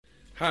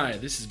Hi,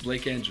 this is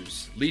Blake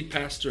Andrews, lead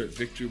pastor at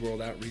Victory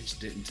World Outreach,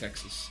 Denton,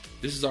 Texas.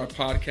 This is our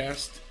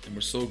podcast, and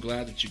we're so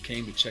glad that you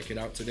came to check it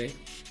out today.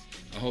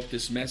 I hope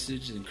this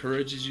message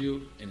encourages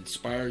you and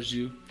inspires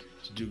you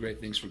to do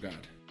great things for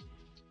God.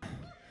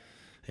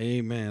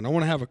 Amen. I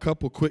want to have a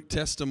couple quick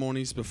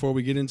testimonies before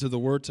we get into the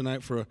Word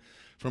tonight from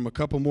a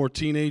couple more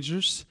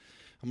teenagers.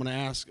 I'm going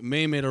to ask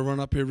Maymay to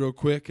run up here real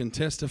quick and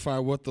testify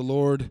what the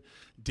Lord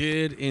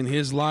did in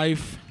his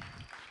life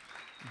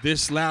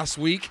this last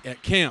week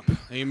at camp.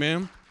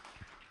 Amen.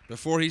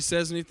 Before he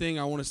says anything,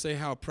 I want to say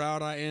how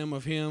proud I am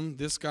of him.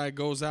 This guy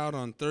goes out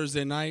on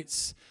Thursday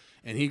nights,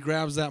 and he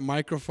grabs that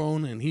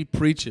microphone, and he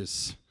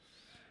preaches.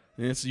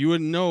 And you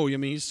wouldn't know. I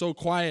mean, he's so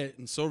quiet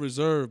and so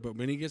reserved, but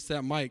when he gets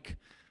that mic,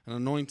 an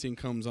anointing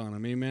comes on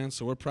him. Amen.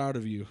 So we're proud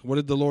of you. What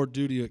did the Lord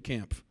do to you at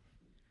camp?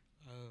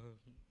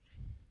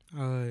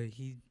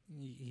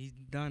 He's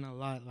done a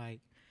lot. Like,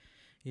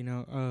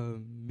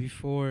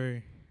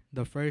 before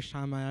the first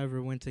time I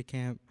ever went to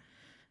camp,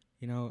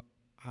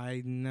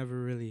 I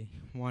never really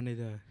wanted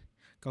to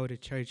go to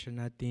church or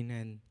nothing.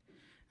 And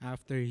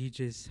after, he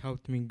just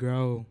helped me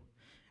grow.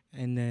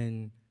 And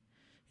then,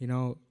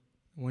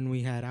 when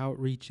we had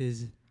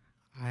outreaches,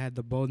 I had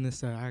the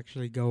boldness to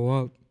actually go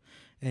up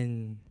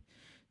and,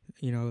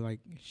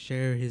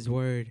 share his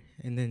word.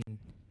 And then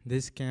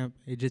this camp,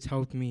 it just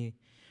helped me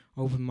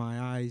open my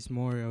eyes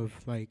more of,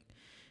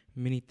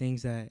 many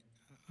things that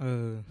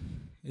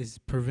is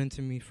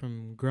preventing me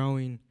from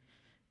growing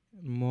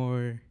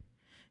more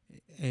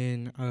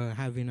and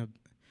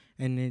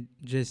and it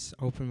just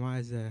opened my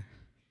eyes to,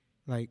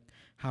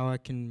 how I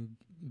can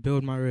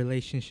build my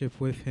relationship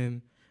with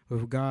him,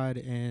 with God,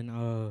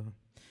 and,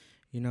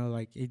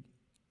 it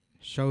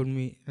showed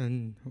me,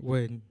 and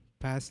when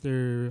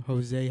Pastor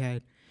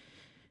Jose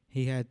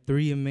he had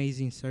 3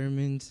 amazing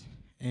sermons,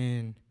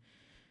 and,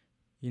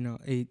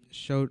 it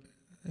showed,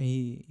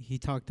 he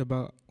talked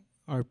about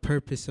our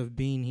purpose of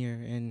being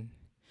here, and,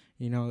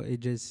 it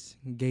just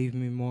gave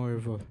me more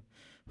of a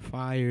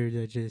fire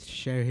to just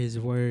share his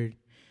word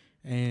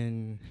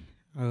and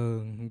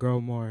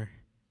grow more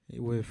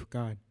with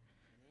God.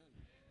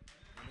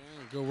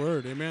 Amen. Good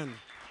word. Amen.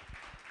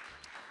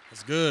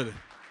 That's good.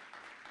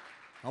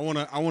 I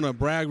wanna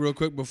brag real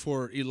quick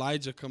before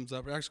Elijah comes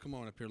up. Actually, come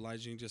on up here,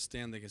 Elijah. You can just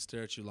stand. They can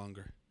stare at you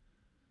longer.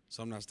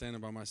 So I'm not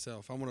standing by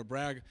myself. I want to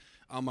brag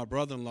on my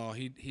brother-in-law.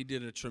 He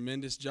did a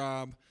tremendous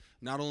job,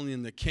 not only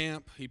in the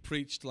camp. He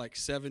preached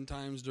 7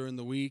 times during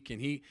the week, and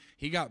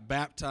he got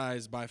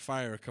baptized by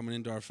fire coming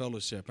into our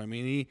fellowship. I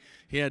mean,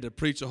 he had to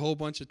preach a whole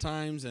bunch of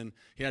times, and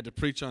he had to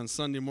preach on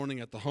Sunday morning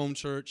at the home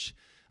church.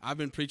 I've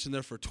been preaching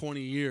there for 20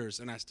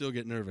 years, and I still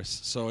get nervous,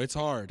 so it's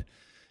hard.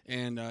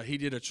 And he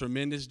did a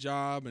tremendous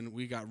job, and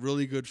we got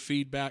really good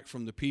feedback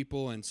from the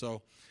people. And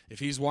so if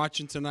he's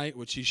watching tonight,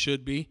 which he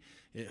should be,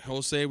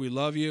 Jose, we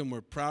love you, and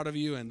we're proud of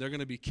you. And they're going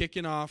to be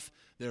kicking off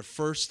their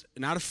first,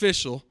 not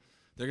official,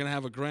 they're going to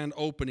have a grand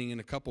opening in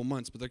a couple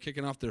months, but they're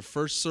kicking off their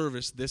first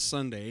service this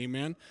Sunday.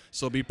 Amen?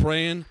 So be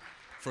praying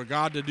for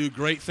God to do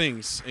great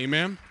things.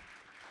 Amen?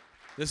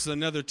 This is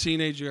another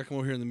teenager. I come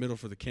over here in the middle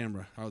for the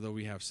camera, although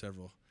we have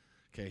several.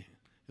 Okay.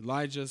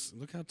 Elijah,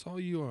 look how tall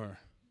you are.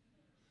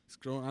 It's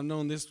grown. I've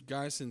known this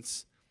guy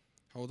since,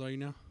 how old are you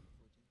now?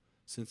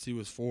 Since he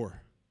was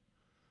 4.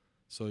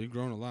 So you've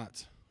grown a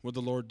lot. What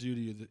did the Lord do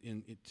to you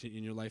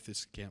in your life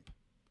this camp?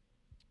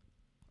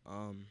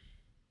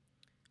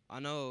 I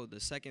know the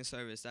second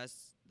service,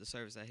 that's the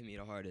service that hit me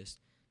the hardest,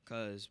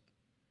 because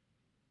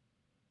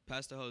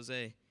Pastor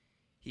Jose,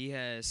 he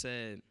has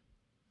said,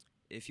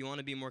 if you want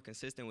to be more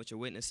consistent with your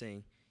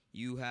witnessing,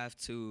 you have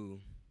to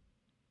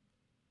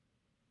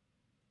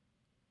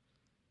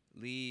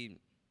lead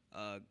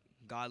a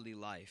godly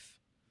life.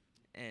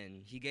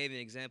 And he gave an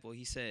example.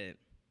 He said,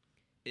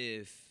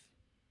 if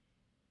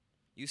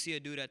you see a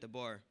dude at the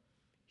bar,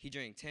 he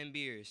drank 10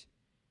 beers,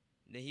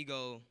 then he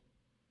go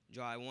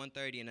drive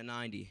 130 and a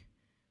 90.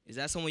 Is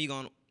that someone you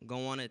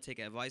gonna want to take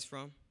advice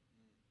from?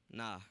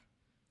 Nah,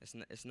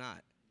 it's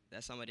not.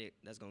 That's somebody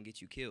that's gonna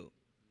get you killed.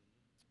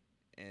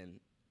 And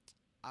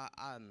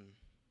I'm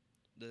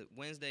the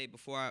Wednesday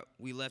before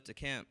we left the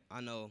camp,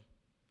 I know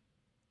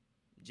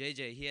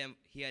JJ,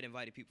 he had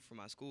invited people from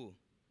my school.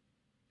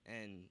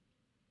 And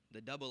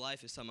the double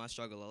life is something I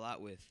struggle a lot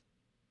with.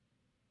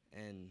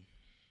 And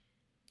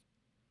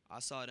I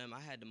saw them. I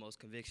had the most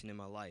conviction in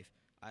my life.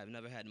 I have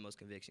never had the most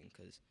conviction,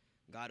 because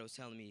God was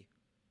telling me,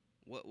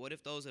 what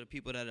if those are the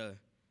people that are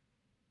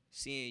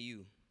seeing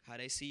you, how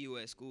they see you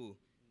at school,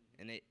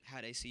 and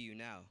how they see you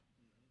now?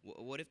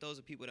 What if those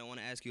are people that want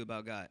to ask you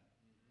about God?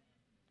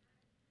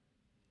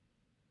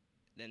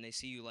 Then they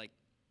see you like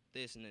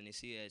this, and then they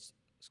see you at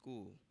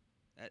school.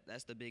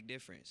 That's the big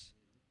difference.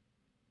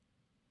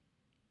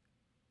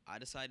 I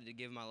decided to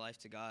give my life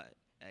to God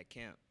at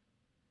camp.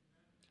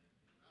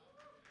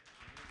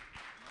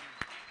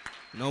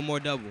 No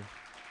more double.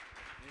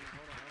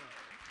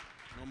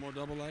 No more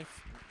double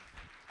life?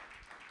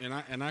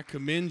 And I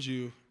commend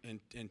you and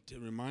to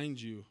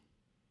remind you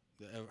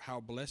of how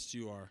blessed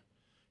you are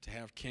to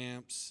have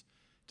camps,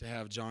 to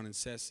have John and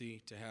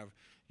Ceci, to have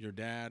your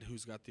dad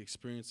who's got the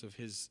experience of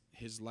his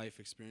life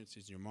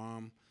experiences, your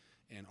mom,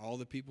 and all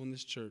the people in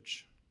this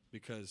church,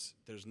 because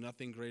there's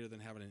nothing greater than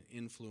having an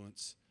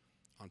influence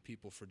on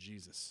people for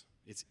Jesus.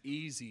 It's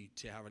easy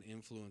to have an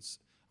influence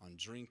on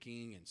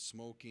drinking and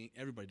smoking.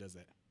 Everybody does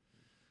that.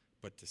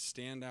 But to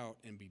stand out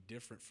and be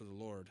different for the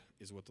Lord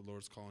is what the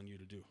Lord's calling you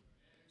to do.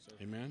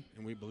 Amen?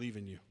 And we believe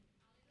in you.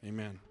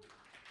 Amen.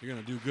 You're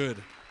going to do good.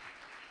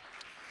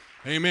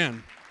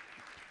 Amen.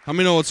 How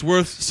many know it's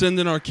worth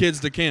sending our kids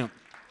to camp?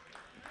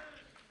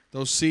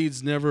 Those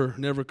seeds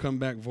never come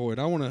back void.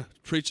 I want to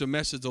preach a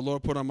message the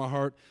Lord put on my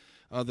heart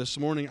this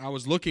morning. I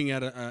was looking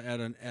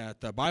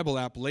at the Bible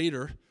app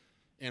later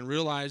and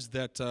realized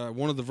that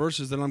one of the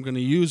verses that I'm going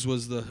to use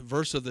was the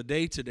verse of the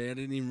day today. I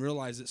didn't even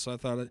realize it, so I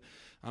thought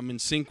I'm in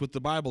sync with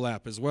the Bible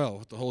app as well,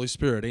 with the Holy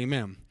Spirit.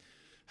 Amen.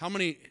 How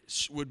many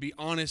would be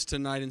honest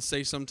tonight and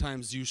say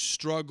sometimes you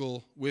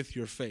struggle with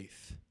your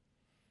faith?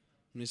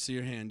 Let me see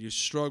your hand. You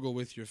struggle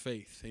with your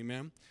faith.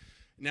 Amen.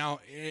 Now,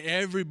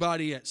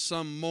 everybody at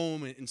some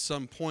moment and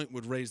some point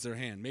would raise their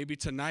hand. Maybe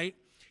tonight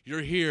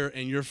you're here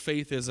and your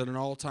faith is at an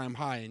all-time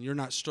high and you're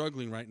not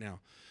struggling right now.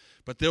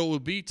 But there will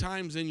be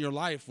times in your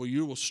life where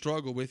you will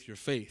struggle with your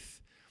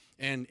faith.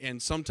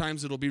 And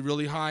sometimes it'll be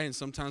really high and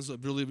sometimes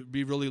it'll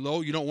be really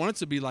low. You don't want it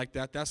to be like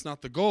that. That's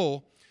not the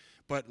goal.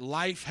 But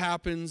life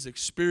happens,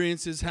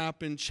 experiences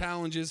happen,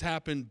 challenges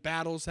happen,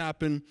 battles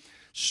happen,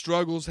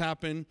 struggles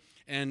happen,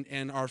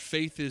 and our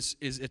faith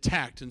is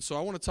attacked. And so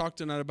I want to talk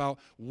tonight about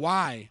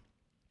why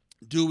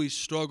do we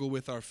struggle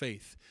with our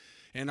faith.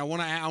 And I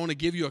want to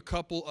give you a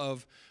couple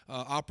of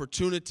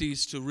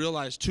opportunities to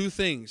realize two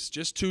things,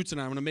 just two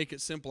tonight. I'm going to make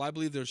it simple. I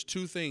believe there's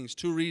two things,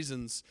 two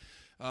reasons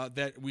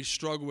that we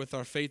struggle with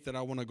our faith that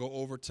I want to go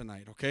over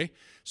tonight, okay?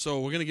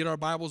 So we're going to get our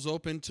Bibles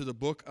open to the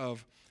book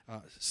of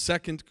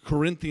 2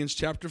 Corinthians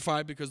chapter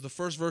 5, because the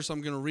first verse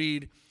I'm going to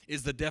read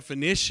is the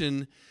definition,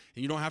 and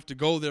you don't have to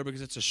go there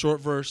because it's a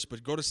short verse,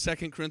 but go to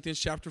 2 Corinthians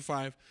chapter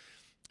 5.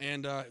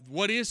 And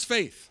what is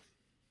faith?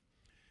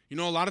 You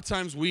know, a lot of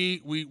times we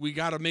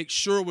got to make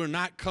sure we're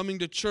not coming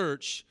to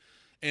church,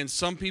 and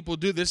some people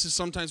do. This is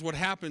sometimes what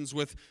happens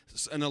with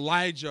an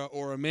Elijah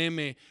or a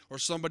Meme or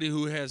somebody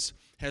who has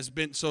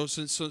been, so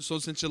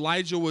since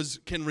Elijah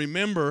can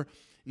remember,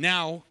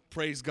 now,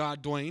 praise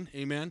God, Dwayne,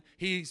 amen,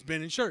 he's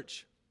been in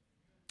church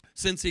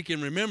since he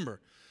can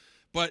remember.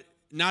 But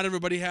not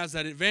everybody has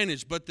that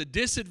advantage. But the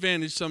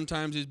disadvantage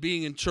sometimes is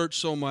being in church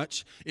so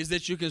much is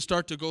that you can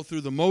start to go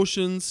through the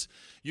motions.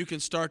 You can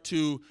start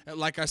to,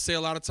 like I say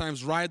a lot of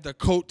times, ride the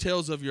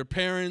coattails of your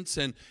parents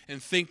and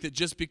think that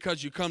just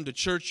because you come to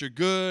church you're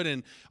good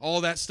and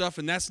all that stuff.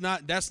 And that's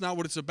not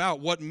what it's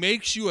about. What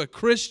makes you a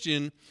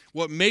Christian,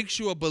 what makes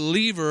you a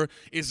believer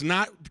is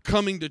not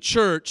coming to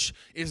church,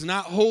 is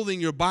not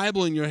holding your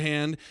Bible in your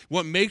hand.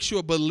 What makes you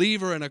a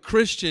believer and a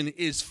Christian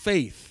is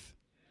faith.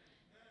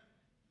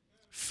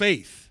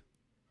 Faith.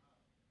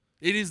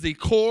 It is the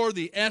core,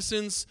 the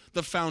essence,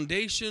 the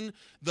foundation,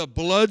 the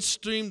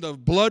bloodstream, the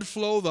blood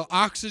flow, the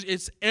oxygen.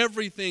 It's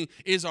everything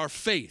is our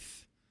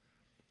faith.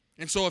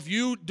 And so if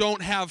you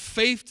don't have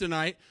faith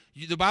tonight,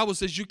 the Bible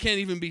says you can't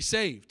even be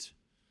saved.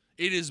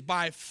 It is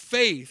by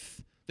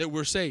faith that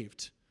we're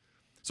saved.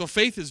 So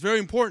faith is very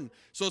important.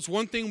 So it's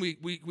one thing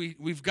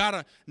we've got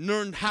to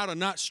learn how to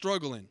not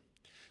struggle in.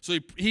 So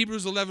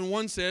Hebrews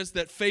 11:1 says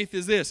that faith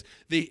is this,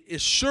 the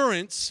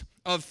assurance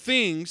of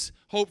things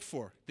hoped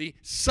for, the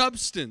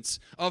substance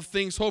of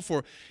things hoped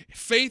for.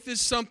 Faith is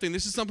something,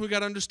 this is something we got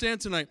to understand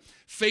tonight.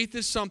 Faith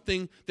is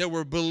something that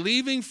we're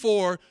believing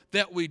for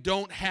that we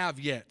don't have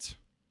yet.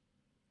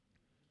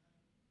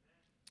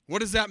 What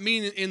does that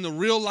mean in the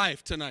real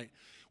life tonight?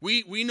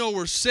 We know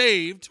we're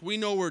saved, we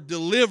know we're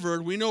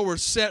delivered, we know we're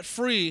set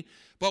free,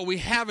 but we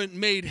haven't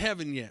made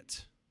heaven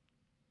yet.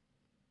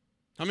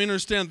 I mean,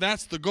 understand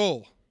that's the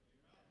goal.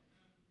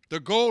 The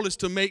goal is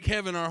to make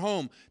heaven our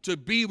home, to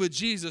be with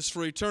Jesus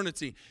for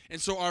eternity. And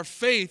so our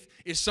faith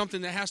is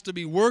something that has to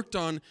be worked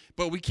on,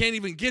 but we can't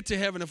even get to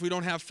heaven if we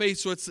don't have faith.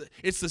 So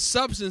it's the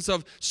substance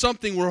of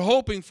something we're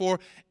hoping for,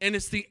 and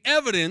it's the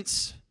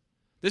evidence,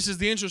 this is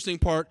the interesting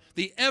part,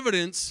 the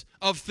evidence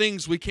of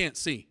things we can't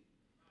see.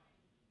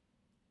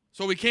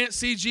 So we can't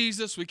see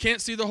Jesus, we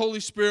can't see the Holy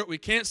Spirit, we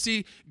can't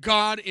see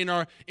God in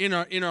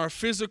our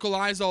physical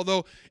eyes,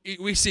 although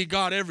we see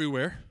God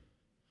everywhere.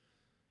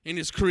 In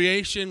His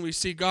creation, we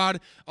see God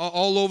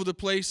all over the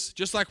place,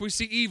 just like we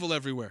see evil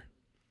everywhere.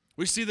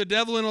 We see the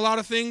devil in a lot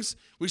of things.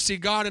 We see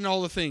God in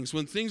all the things.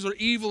 When things are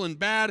evil and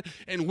bad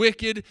and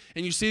wicked,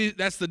 and you see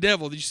that's the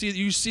devil,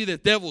 you see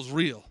that devil's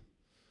real.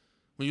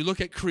 When you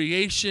look at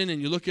creation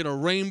and you look at a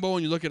rainbow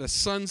and you look at a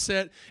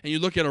sunset and you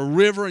look at a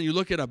river and you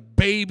look at a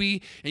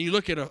baby and you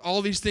look at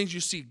all these things, you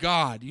see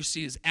God. You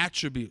see His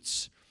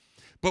attributes.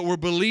 But we're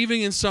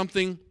believing in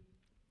something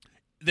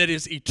that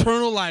is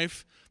eternal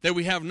life that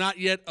we have not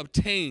yet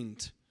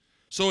obtained.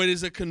 So it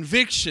is a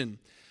conviction.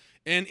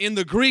 And in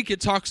the Greek,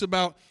 it talks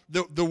about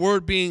the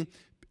word being,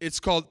 it's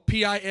called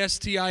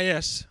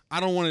pistis. I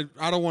don't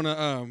want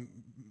to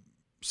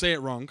say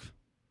it wrong.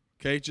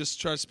 Okay, just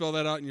try to spell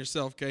that out in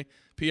yourself, okay?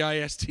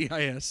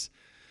 Pistis.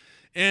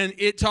 And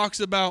it talks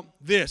about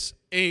this,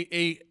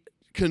 a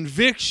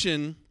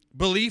conviction,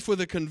 belief with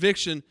a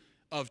conviction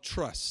of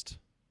trust.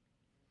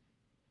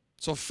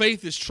 So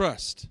faith is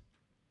trust.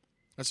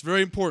 That's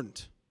very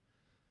important.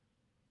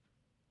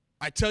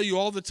 I tell you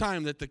all the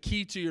time that the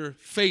key to your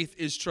faith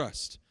is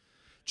trust.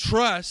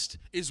 Trust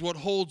is what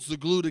holds the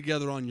glue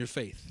together on your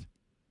faith.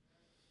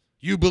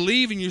 You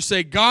believe and you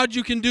say, God,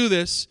 you can do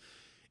this.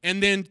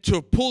 And then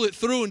to pull it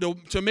through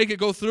and to make it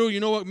go through,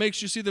 you know what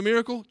makes you see the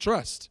miracle?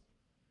 Trust.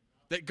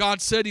 That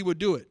God said he would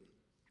do it.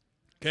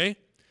 Okay?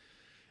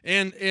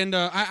 And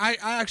I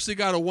actually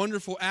got a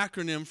wonderful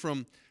acronym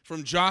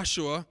from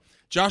Joshua.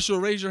 Joshua,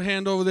 raise your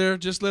hand over there.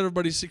 Just let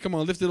everybody see. Come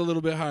on, lift it a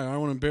little bit higher. I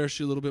want to embarrass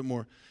you a little bit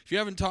more. If you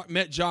haven't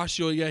met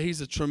Joshua yet,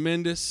 he's a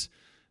tremendous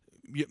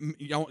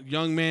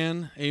young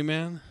man.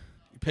 Amen.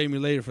 You pay me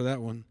later for that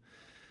one.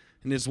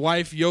 And his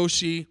wife,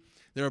 Yoshi,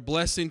 they're a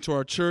blessing to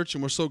our church,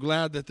 and we're so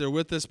glad that they're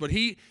with us. But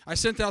I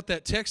sent out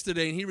that text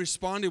today, and he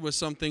responded with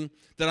something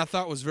that I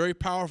thought was very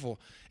powerful.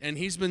 And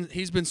he's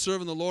been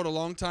serving the Lord a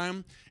long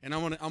time, and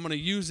I'm gonna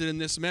use it in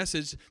this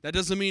message. That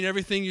doesn't mean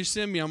everything you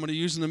send me I'm gonna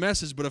use in the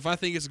message, but if I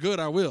think it's good,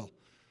 I will.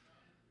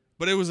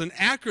 But it was an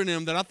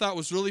acronym that I thought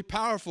was really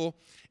powerful,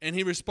 and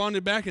he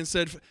responded back and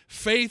said,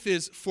 faith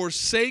is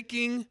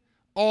forsaking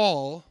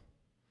all,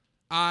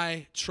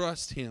 I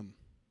trust him.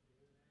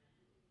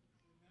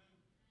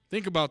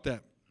 Think about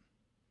that.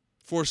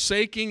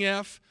 Forsaking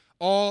F,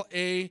 all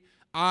A,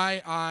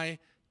 I,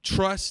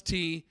 trust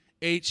T,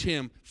 H,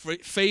 him.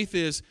 Faith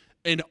is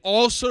in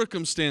all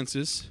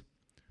circumstances,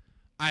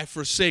 I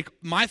forsake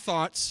my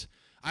thoughts,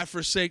 I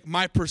forsake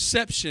my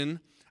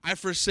perception, I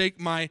forsake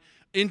my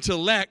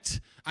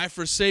intellect, I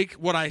forsake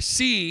what I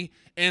see,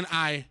 and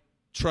I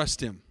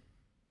trust him.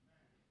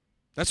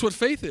 That's what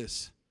faith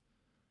is.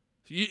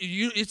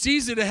 It's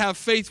easy to have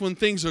faith when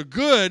things are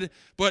good,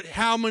 but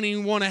how many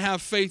want to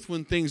have faith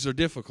when things are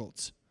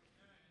difficult?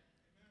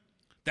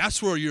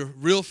 That's where your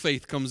real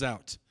faith comes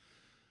out.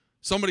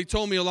 Somebody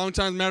told me a long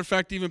time, as a matter of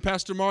fact, even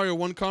Pastor Mario,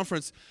 one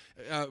conference,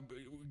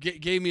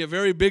 gave me a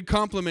very big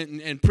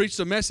compliment and preached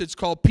a message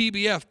called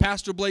PBF,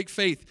 Pastor Blake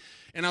Faith.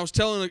 And I was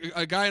telling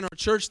a guy in our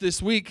church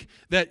this week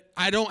that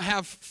I don't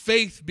have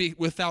faith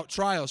without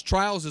trials.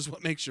 Trials is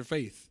what makes your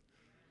faith.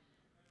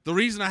 The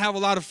reason I have a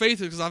lot of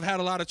faith is because I've had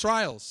a lot of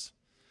trials.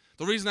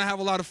 The reason I have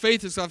a lot of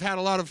faith is I've had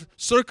a lot of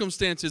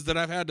circumstances that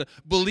I've had to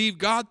believe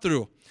God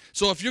through.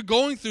 So if you're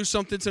going through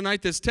something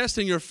tonight that's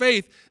testing your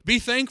faith, be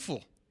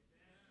thankful.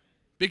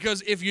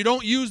 Because if you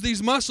don't use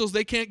these muscles,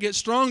 they can't get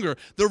stronger.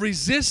 The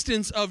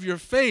resistance of your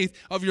faith,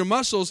 of your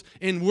muscles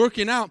in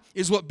working out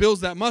is what builds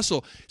that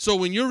muscle. So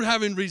when you're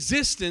having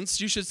resistance,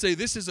 you should say,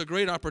 this is a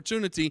great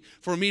opportunity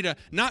for me to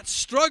not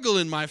struggle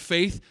in my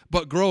faith,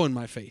 but grow in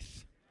my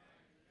faith.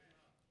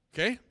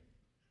 Okay?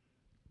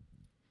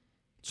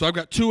 So I've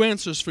got two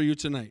answers for you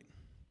tonight.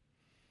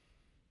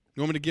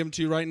 You want me to give them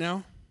to you right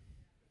now?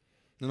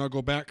 Then I'll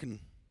go back and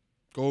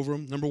go over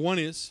them. Number one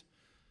is,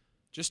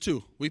 just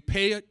two, we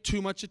pay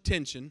too much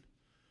attention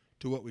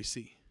to what we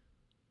see.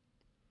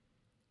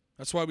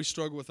 That's why we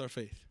struggle with our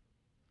faith.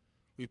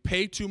 We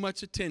pay too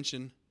much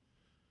attention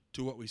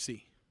to what we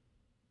see.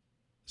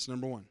 That's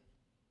number one.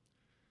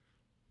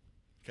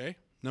 Okay?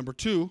 Number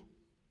two,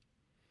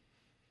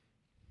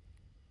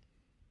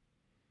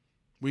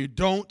 we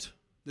don't,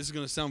 this is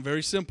going to sound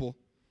very simple,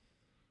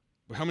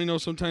 but how many know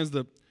sometimes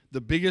the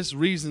biggest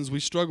reasons we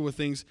struggle with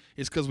things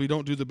is because we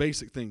don't do the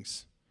basic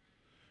things.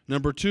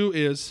 Number two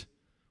is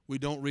we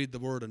don't read the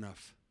Word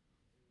enough.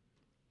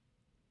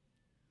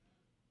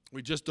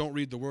 We just don't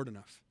read the Word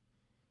enough.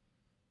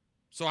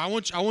 So I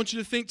want you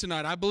to think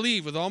tonight, I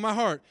believe with all my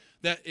heart,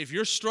 that if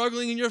you're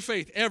struggling in your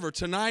faith ever,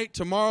 tonight,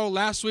 tomorrow,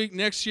 last week,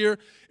 next year,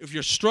 if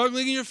you're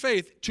struggling in your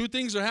faith, two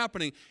things are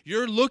happening.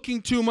 You're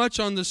looking too much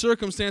on the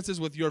circumstances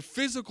with your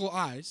physical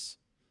eyes,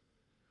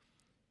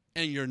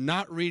 and you're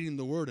not reading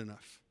the Word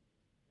enough.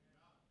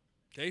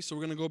 Okay, so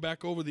we're going to go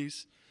back over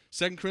these.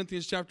 2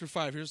 Corinthians chapter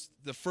 5, here's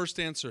the first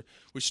answer.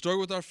 We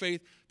struggle with our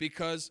faith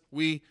because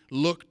we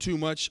look too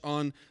much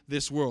on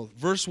this world.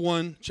 Verse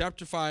 1,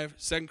 chapter 5,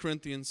 2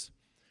 Corinthians.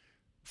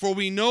 For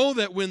we know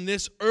that when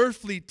this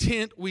earthly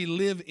tent we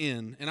live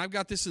in, and I've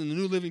got this in the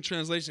New Living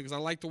Translation because I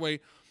like the way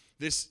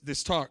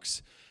this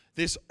talks.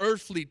 This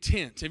earthly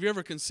tent. Have you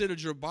ever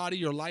considered your body,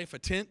 your life a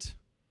tent?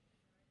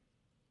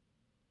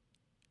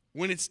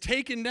 When it's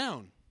taken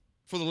down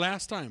for the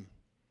last time,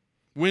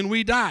 when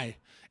we die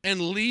and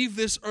leave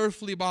this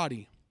earthly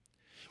body,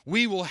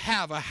 we will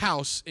have a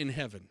house in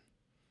heaven.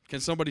 Can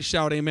somebody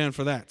shout amen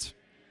for that?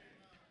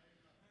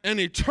 An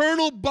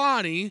eternal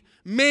body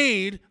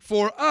made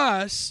for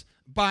us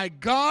by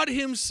God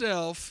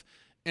himself.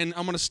 And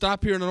I'm going to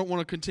stop here and I don't want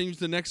to continue to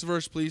the next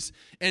verse, please.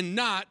 And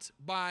not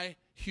by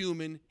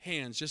human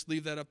hands. Just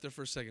leave that up there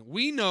for a second.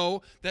 We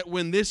know that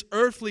when this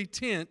earthly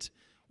tent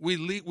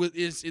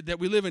that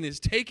we live in is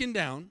taken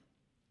down,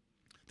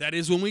 that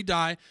is when we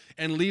die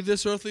and leave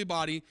this earthly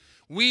body,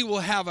 we will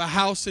have a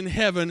house in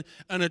heaven,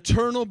 an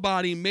eternal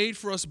body made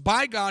for us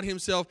by God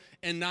himself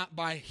and not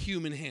by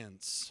human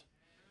hands.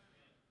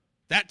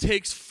 That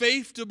takes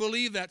faith to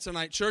believe that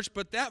tonight, church.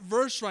 But that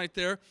verse right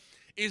there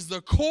is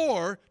the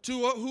core to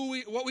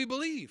what we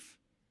believe.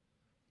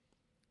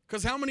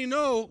 Because how many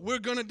know we're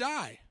going to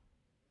die?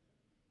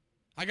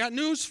 I got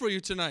news for you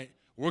tonight.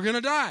 We're going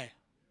to die.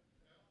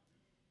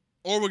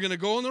 Or we're going to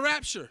go in the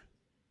rapture.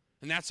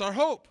 And that's our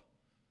hope.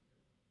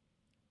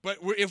 But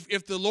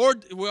if the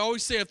Lord, we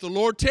always say, if the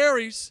Lord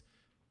tarries,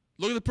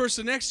 look at the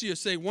person next to you and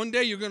say, one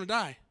day you're going to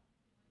die.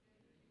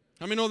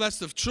 How many know that's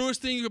the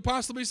truest thing you could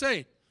possibly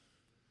say?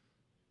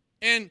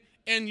 And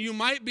you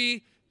might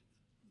be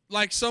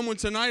like someone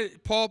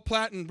tonight, Paul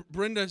Platt and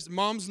Brenda's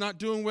mom's not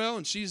doing well,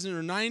 and she's in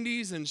her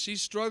 90s, and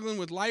she's struggling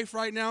with life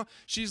right now.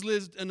 She's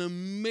lived an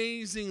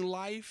amazing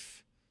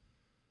life.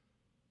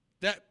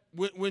 That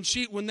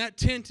when that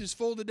tent is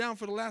folded down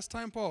for the last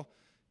time, Paul,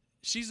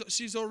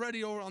 she's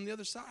already over on the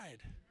other side.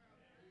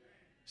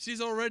 She's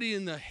already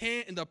in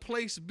the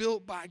place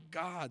built by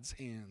God's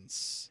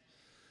hands,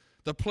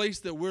 the place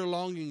that we're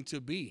longing to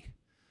be.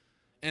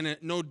 And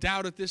no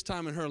doubt at this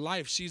time in her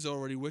life, she's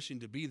already wishing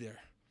to be there.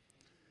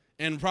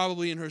 And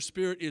probably in her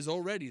spirit is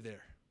already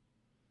there.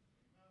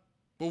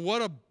 But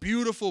what a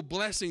beautiful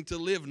blessing to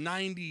live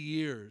 90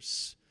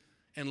 years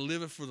and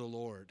live it for the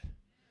Lord.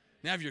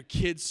 And have your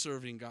kids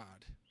serving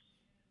God.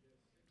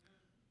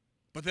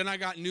 But then I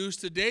got news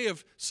today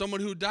of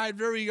someone who died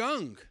very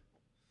young.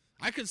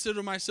 I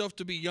consider myself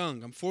to be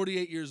young. I'm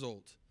 48 years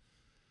old.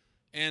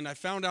 And I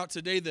found out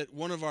today that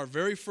one of our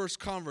very first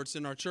converts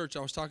in our church, I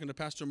was talking to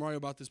Pastor Mario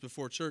about this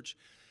before church.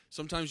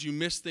 Sometimes you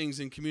miss things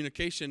in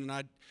communication, and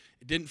I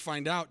didn't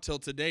find out till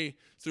today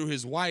through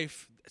his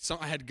wife. So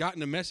I had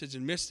gotten a message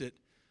and missed it,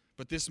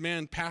 but this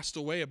man passed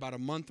away about a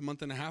month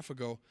and a half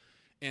ago,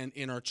 and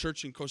in our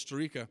church in Costa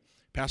Rica.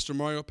 Pastor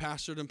Mario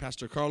pastored him,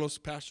 Pastor Carlos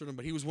pastored him,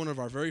 but he was one of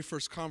our very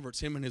first converts,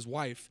 him and his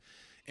wife,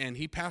 and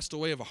he passed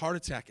away of a heart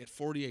attack at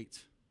 48.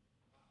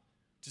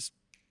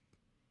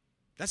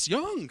 That's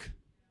young.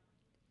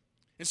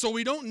 And so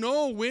we don't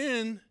know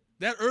when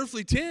that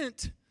earthly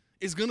tent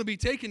is going to be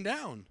taken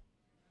down.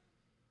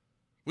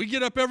 We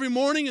get up every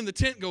morning and the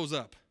tent goes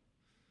up.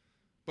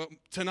 But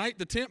tonight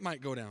the tent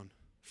might go down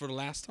for the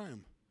last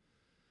time.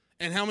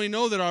 And how many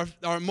know that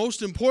our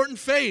most important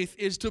faith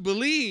is to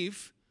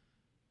believe,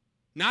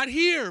 not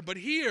here, but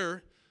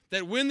here,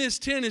 that when this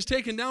tent is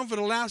taken down for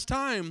the last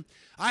time,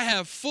 I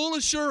have full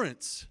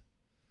assurance,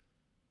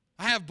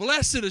 I have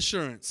blessed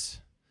assurance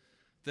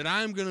that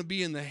I'm going to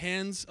be in the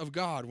hands of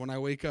God when I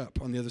wake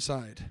up on the other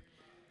side.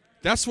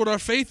 That's what our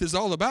faith is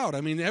all about.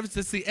 I mean,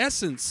 that's the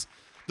essence,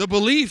 the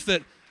belief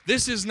that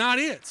this is not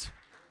it.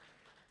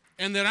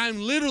 And that I'm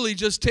literally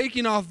just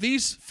taking off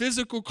these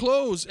physical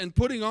clothes and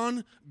putting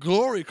on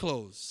glory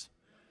clothes,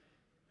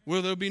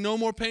 where there'll be no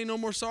more pain, no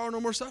more sorrow,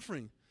 no more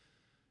suffering.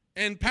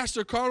 And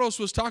Pastor Carlos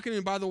was talking,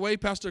 and by the way,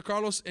 Pastor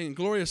Carlos and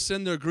Gloria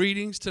send their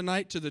greetings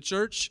tonight to the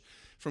church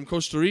from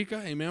Costa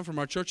Rica, amen, from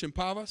our church in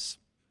Pavas.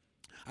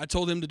 I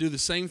told him to do the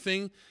same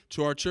thing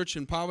to our church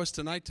in Pavas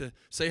tonight, to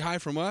say hi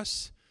from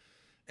us.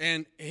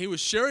 And he was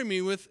sharing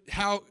me with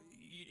how,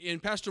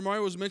 and Pastor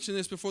Mario was mentioning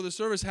this before the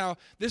service, how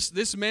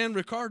this man,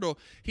 Ricardo,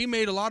 he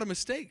made a lot of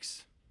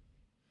mistakes.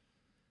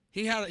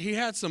 He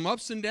had some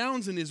ups and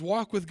downs in his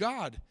walk with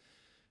God,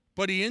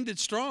 but he ended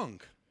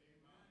strong.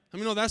 I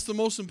mean, that's the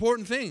most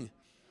important thing.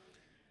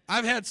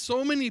 I've had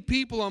so many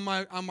people on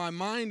my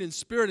mind and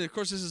spirit, and of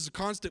course this is a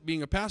constant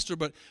being a pastor,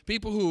 but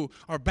people who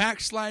are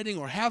backsliding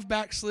or have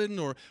backslidden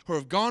or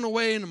have gone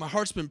away, and my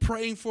heart's been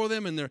praying for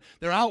them, and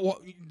they're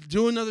out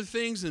doing other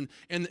things, and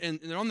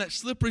they're on that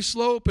slippery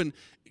slope. And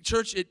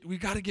church, we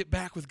got to get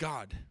back with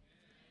God.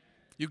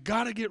 You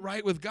got to get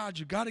right with God.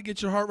 You got to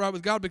get your heart right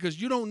with God, because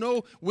you don't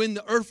know when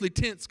the earthly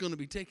tent's going to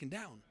be taken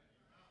down.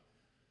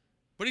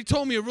 But he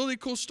told me a really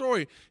cool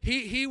story.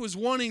 He was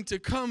wanting to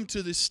come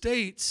to the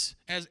States,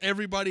 as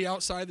everybody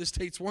outside the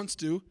States wants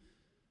to,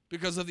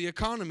 because of the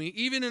economy.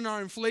 Even in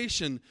our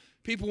inflation,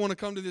 people want to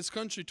come to this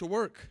country to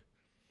work.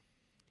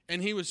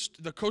 And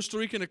the Costa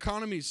Rican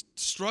economy is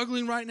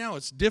struggling right now.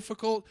 It's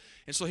difficult.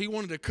 And so he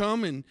wanted to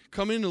come in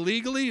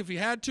illegally if he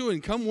had to,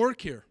 and come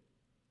work here.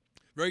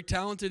 Very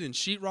talented in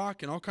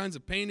sheetrock and all kinds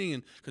of painting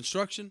and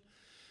construction.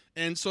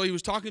 And so he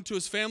was talking to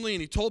his family,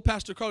 and he told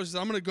Pastor Carlos, he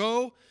said, I'm going to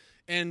go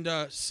and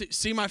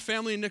see my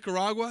family in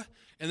Nicaragua,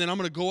 and then I'm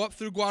going to go up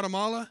through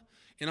Guatemala,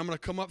 and I'm going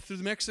to come up through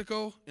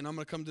Mexico, and I'm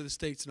going to come to the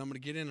States, and I'm going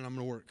to get in, and I'm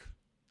going to work.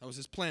 That was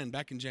his plan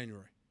back in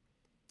January,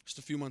 just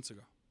a few months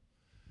ago.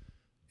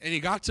 And he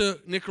got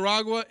to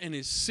Nicaragua, and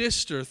his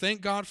sister,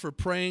 thank God for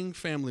praying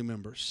family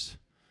members,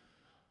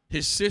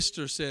 his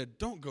sister said,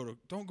 don't go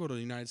to the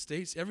United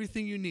States.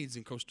 Everything you need is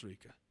in Costa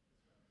Rica.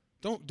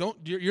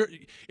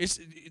 The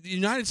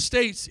United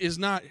States is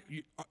not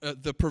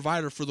the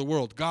provider for the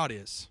world. God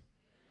is.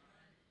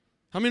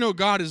 How many know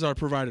God is our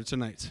provider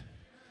tonight?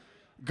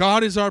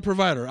 God is our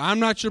provider. I'm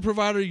not your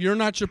provider. You're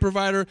not your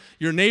provider.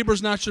 Your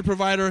neighbor's not your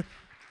provider.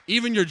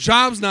 Even your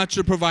job's not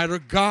your provider.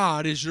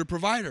 God is your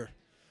provider.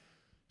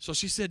 So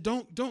she said,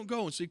 don't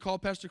go. And so he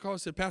called Pastor Carl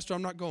and said, Pastor,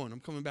 I'm not going. I'm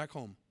coming back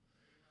home.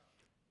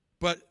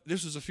 But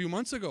this was a few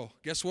months ago.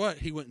 Guess what?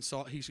 He went and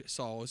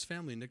saw his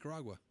family in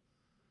Nicaragua,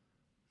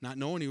 not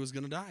knowing he was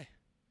going to die.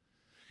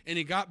 And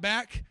he got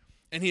back,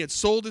 and he had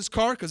sold his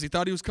car because he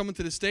thought he was coming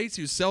to the States.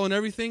 He was selling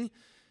everything.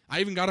 I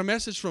even got a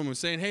message from him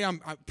saying, hey,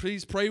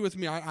 please pray with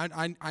me.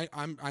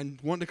 I'm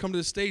wanting to come to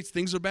the States.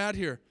 Things are bad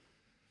here.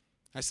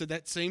 I said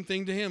that same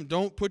thing to him.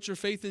 Don't put your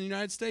faith in the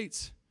United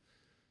States.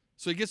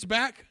 So he gets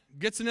back,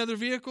 gets another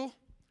vehicle,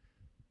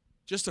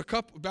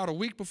 about a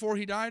week before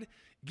he died,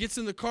 gets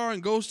in the car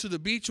and goes to the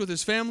beach with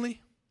his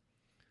family,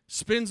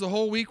 spends the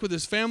whole week with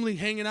his family,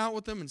 hanging out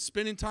with them and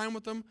spending time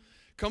with them,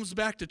 comes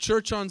back to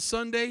church on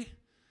Sunday,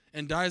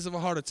 and dies of a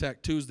heart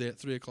attack Tuesday at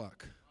 3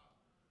 o'clock.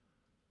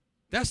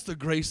 That's the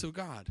grace of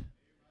God.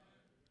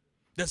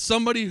 That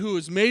somebody who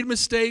has made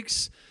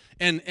mistakes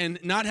and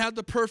not had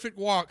the perfect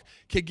walk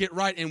could get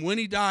right. And when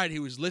he died, he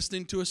was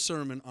listening to a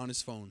sermon on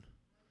his phone.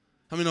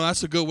 I mean,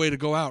 that's a good way to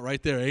go out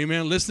right there.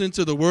 Amen. Listening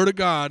to the Word of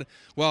God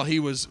while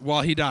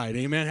he died.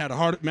 Amen. Had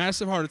a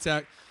massive heart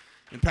attack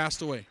and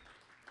passed away.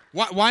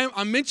 Why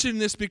I'm mentioning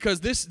this because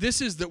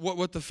this is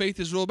what the faith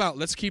is real about.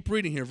 Let's keep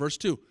reading here. Verse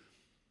 2.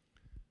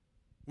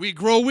 We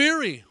grow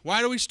weary.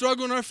 Why do we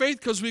struggle in our faith?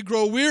 Because we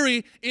grow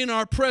weary in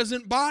our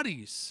present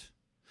bodies.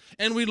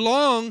 And we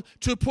long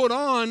to put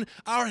on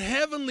our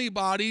heavenly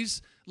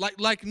bodies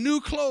like new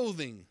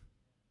clothing.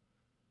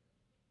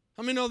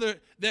 How many know that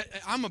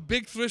I'm a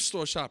big thrift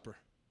store shopper?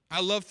 I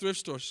love thrift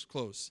store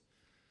clothes.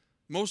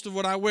 Most of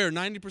what I wear,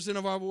 90%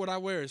 of what I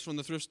wear is from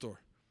the thrift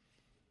store.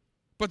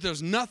 But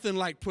there's nothing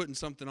like putting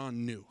something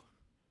on new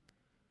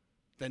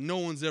that no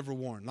one's ever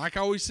worn. Like I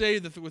always say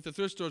with the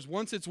thrift stores,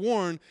 once it's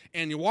worn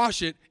and you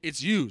wash it,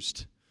 it's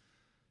used.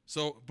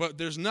 But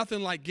there's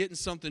nothing like getting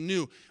something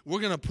new. We're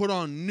going to put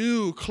on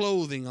new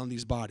clothing on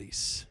these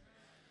bodies.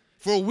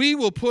 For we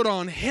will put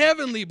on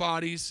heavenly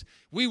bodies.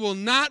 We will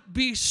not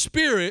be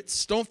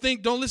spirits. Don't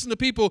listen to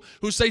people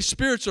who say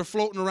spirits are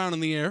floating around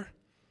in the air.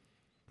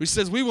 He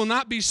says we will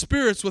not be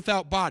spirits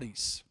without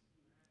bodies.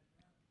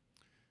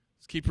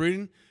 Let's keep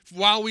reading.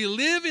 While we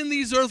live in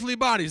these earthly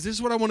bodies, this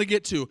is what I want to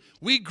get to.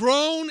 We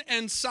groan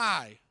and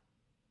sigh.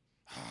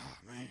 Oh,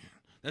 man.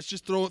 Let's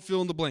just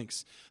fill in the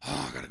blanks.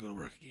 Oh, I got to go to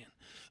work again.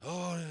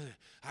 Oh,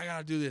 I got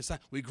to do this.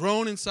 We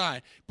groan and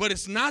sigh. But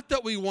it's not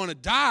that we want to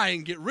die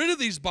and get rid of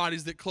these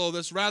bodies that clothe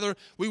us. Rather,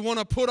 we want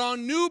to put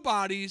on new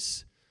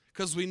bodies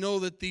because we know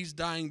that these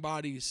dying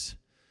bodies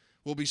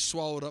will be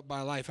swallowed up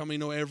by life. How many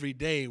know every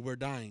day we're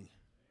dying?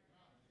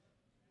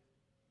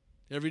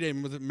 Every day.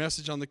 Remember the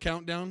message on the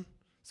countdown?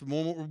 It's the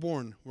moment we're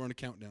born. We're on a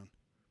countdown.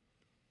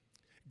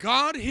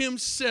 God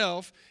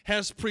himself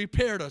has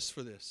prepared us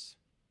for this.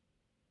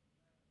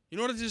 You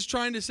know what it is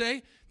trying to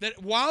say?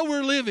 That while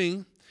we're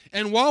living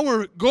and while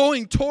we're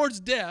going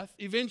towards death,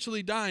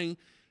 eventually dying,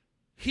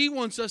 he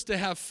wants us to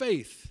have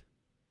faith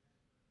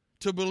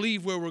to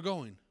believe where we're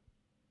going.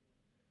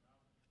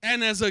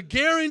 And as a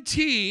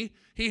guarantee,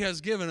 he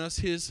has given us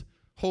his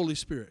Holy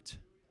Spirit.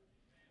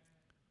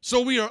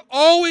 So we are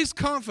always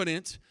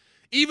confident,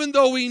 even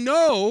though we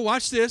know,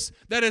 watch this,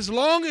 that as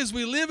long as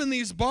we live in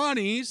these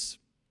bodies,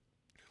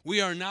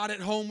 we are not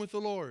at home with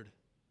the Lord.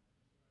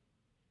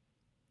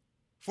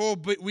 For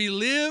we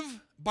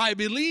live by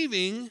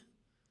believing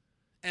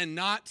and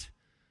not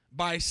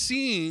by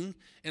seeing.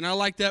 And I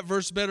like that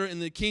verse better in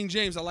the King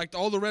James. I liked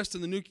all the rest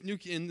in the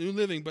New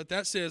Living, but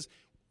that says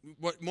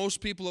what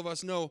most people of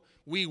us know,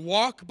 we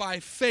walk by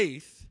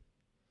faith,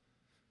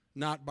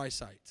 not by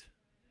sight.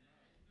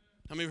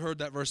 How many have heard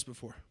that verse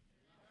before?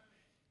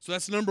 So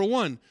that's number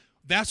one.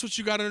 That's what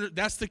you got to,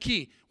 that's the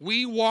key.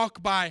 We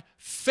walk by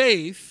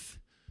faith,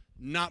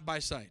 not by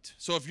sight.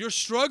 So if you're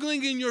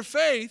struggling in your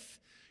faith,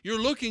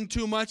 you're looking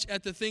too much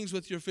at the things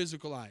with your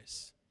physical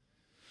eyes.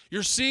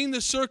 You're seeing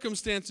the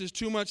circumstances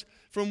too much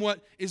from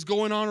what is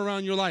going on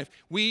around your life.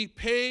 We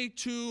pay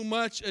too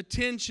much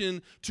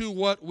attention to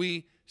what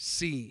we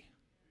see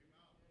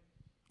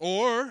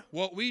or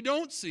what we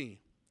don't see.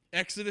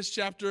 Exodus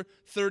chapter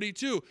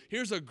 32.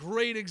 Here's a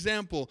great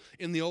example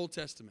in the Old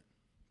Testament.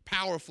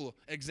 Powerful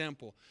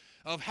example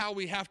of how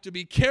we have to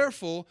be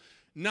careful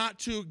not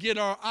to get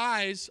our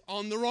eyes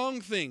on the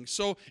wrong things.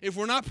 So if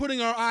we're not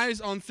putting our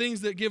eyes on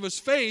things that give us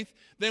faith,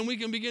 then we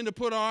can begin to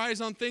put our eyes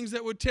on things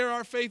that would tear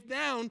our faith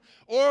down.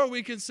 Or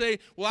we can say,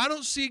 well, I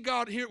don't see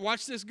God here.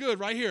 Watch this good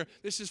right here.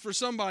 This is for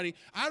somebody.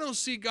 I don't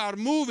see God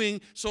moving,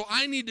 so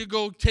I need to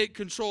go take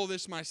control of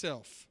this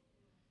myself.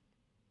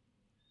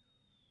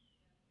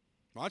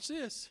 Watch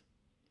this.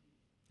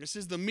 This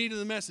is the meat of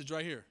the message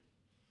right here.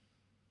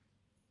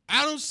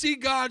 I don't see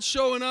God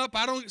showing up.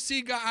 I don't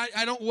see God.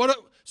 I don't what.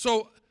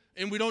 So,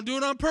 and we don't do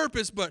it on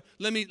purpose. But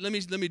let me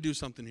do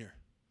something here.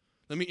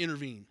 Let me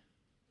intervene.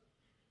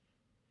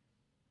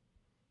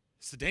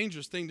 It's a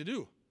dangerous thing to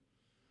do,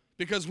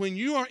 because when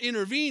you are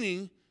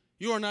intervening,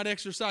 you are not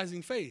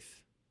exercising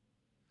faith,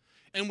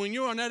 and when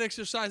you are not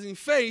exercising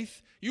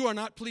faith, you are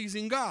not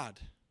pleasing God.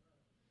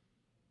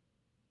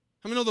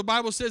 How many know the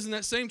Bible says in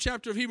that same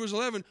chapter of Hebrews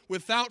 11,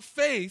 without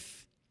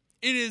faith,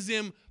 it is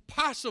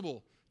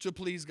impossible to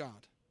please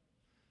God.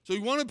 So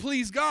you want to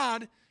please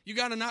God, you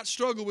got to not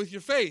struggle with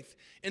your faith.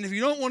 And if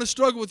you don't want to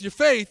struggle with your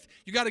faith,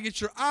 you got to get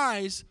your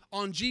eyes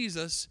on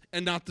Jesus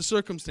and not the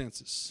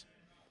circumstances.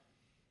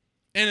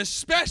 And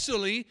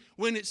especially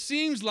when it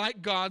seems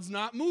like God's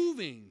not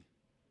moving.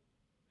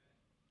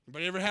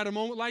 Anybody ever had a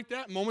moment like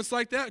that? Moments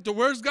like that?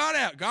 Where's God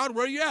at? God,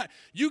 where are you at?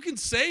 You can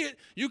say it,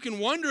 you can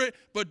wonder it,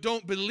 but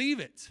don't believe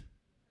it.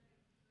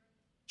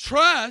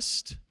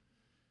 Trust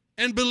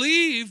and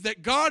believe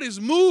that God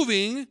is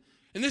moving.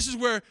 And this is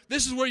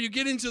where you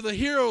get into the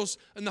heroes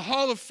and the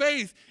hall of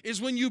faith, is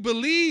when you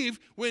believe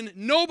when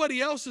nobody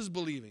else is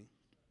believing.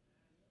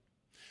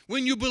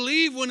 When you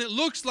believe when it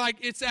looks like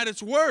it's at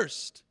its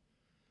worst.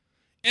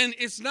 And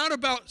it's not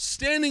about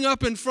standing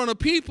up in front of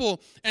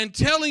people and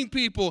telling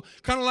people,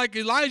 kind of like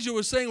Elijah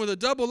was saying with a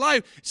double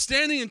life,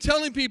 standing and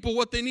telling people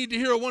what they need to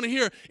hear or want to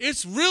hear.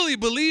 It's really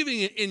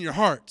believing it in your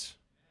heart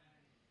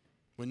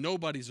when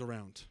nobody's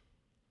around.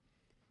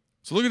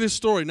 So look at this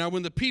story. Now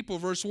when the people,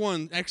 verse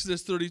 1,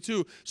 Exodus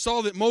 32,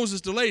 saw that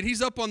Moses delayed,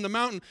 he's up on the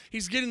mountain,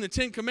 he's getting the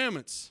 10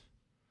 Commandments.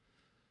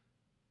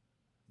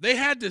 They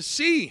had to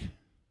see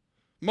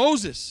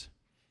Moses.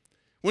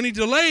 When he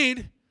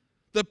delayed,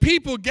 the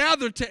people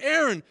gathered to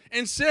Aaron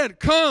and said,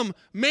 "Come,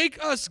 make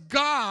us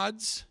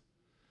gods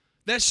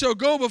that shall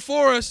go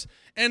before us.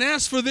 And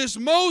as for this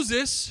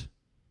Moses,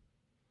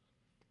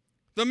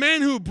 the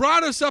man who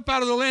brought us up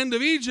out of the land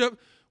of Egypt,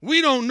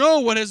 we don't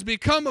know what has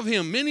become of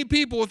him." Many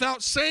people,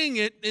 without saying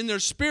it in their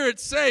spirit,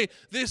 say,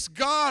 "This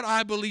God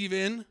I believe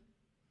in,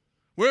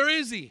 where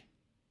is he?"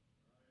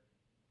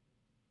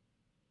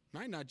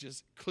 Might not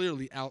just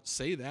clearly out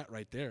say that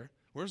right there.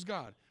 Where's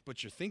God?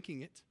 But you're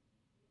thinking it.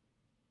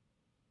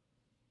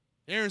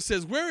 Aaron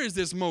says, "Where is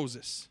this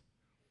Moses?"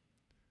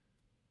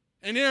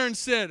 And Aaron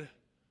said,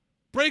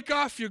 "Break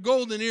off your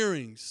golden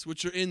earrings,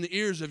 which are in the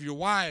ears of your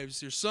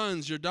wives, your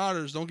sons, your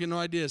daughters." Don't get no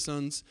idea,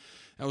 sons.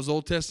 That was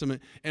Old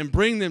Testament. "And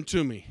bring them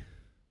to me."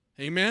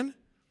 Amen?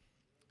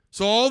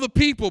 So all the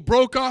people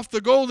broke off the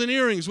golden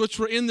earrings, which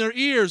were in their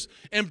ears,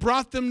 and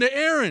brought them to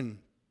Aaron.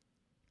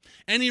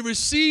 And he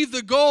received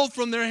the gold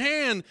from their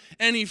hand,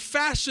 and he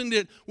fashioned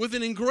it with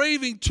an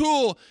engraving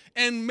tool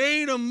and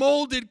made a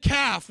molded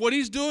calf. What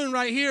he's doing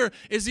right here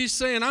is he's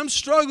saying, I'm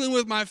struggling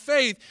with my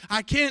faith.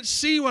 I can't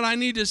see what I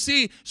need to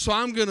see, so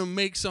I'm going to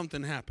make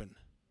something happen.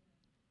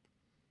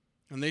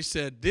 And they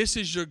said, "This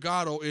is your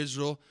God, O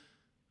Israel."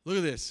 Look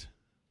at this.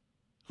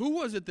 Who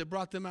was it that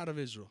brought them out of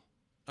Israel,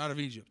 out of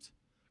Egypt?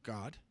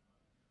 God.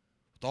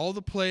 With all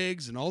the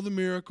plagues and all the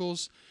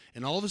miracles,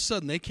 and all of a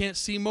sudden they can't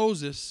see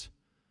Moses.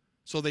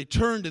 So they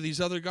turn to these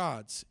other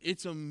gods.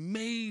 It's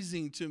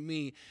amazing to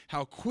me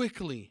how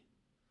quickly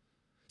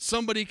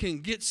somebody can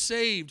get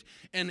saved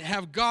and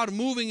have God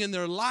moving in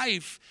their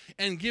life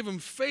and give them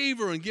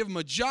favor and give them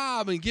a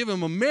job and give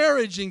them a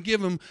marriage and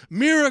give them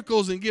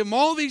miracles and give them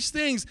all these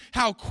things.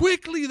 How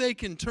quickly they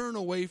can turn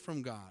away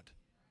from God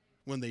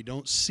when they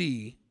don't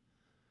see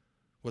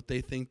what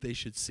they think they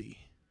should see.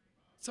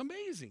 It's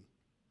amazing.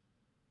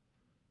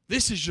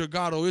 "This is your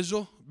God, O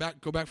Israel."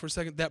 Go back for a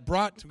second. We've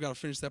got to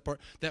finish that part.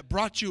 "That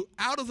brought you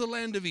out of the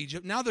land of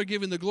Egypt." Now they're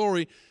giving the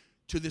glory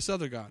to this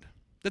other God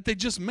that they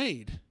just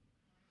made.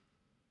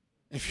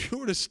 If you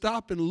were to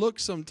stop and look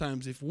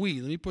sometimes, if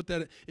we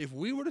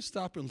were to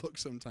stop and look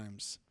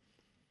sometimes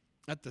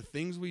at the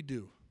things we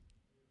do,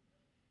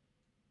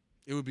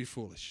 it would be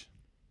foolish.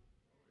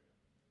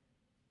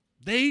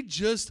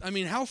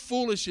 How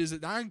foolish is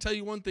it? I can tell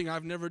you one thing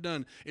I've never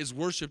done is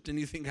worshiped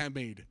anything I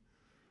made.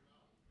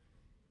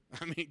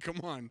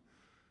 Come on.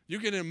 You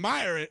can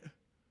admire it,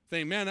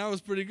 think, "Man, that was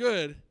pretty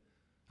good.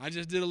 I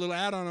just did a little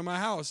add-on in my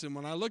house, and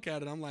when I look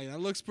at it, I'm like, that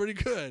looks pretty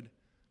good."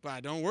 But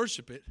I don't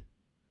worship it.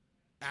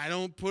 I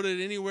don't put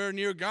it anywhere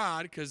near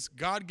God, because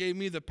God gave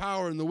me the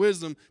power and the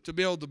wisdom to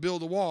be able to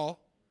build a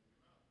wall.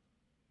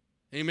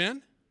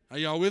 Amen? Are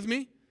y'all with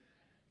me?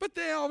 But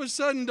they all of a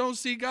sudden don't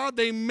see God.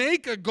 They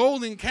make a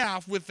golden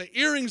calf with the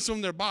earrings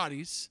from their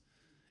bodies,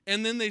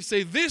 and then they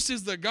say, "This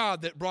is the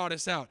God that brought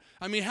us out."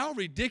 How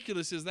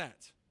ridiculous is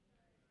that?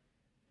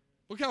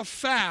 Look how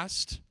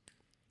fast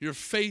your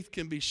faith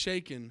can be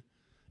shaken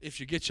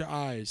if you get your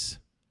eyes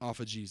off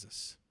of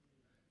Jesus.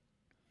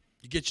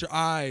 You get your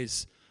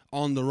eyes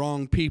on the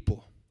wrong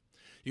people.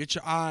 You get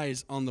your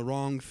eyes on the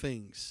wrong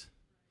things.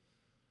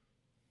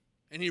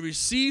 "And he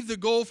received the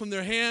gold from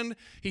their hand.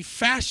 He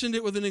fashioned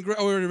it with an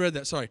engraving." Oh, we already read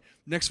that. Sorry.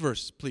 Next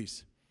verse,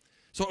 please.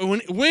 "So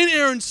when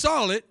Aaron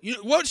saw it,"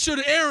 what should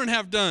Aaron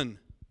have done?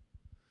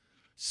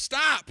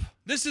 Stop.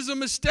 This is a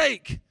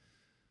mistake.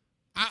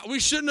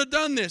 We shouldn't have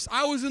done this.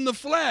 I was in the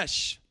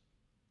flesh.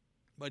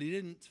 But he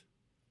didn't.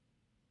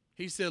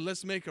 He said,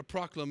 "Let's make a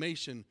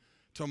proclamation.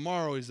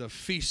 Tomorrow is a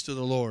feast to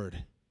the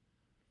Lord."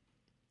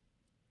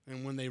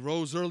 And when they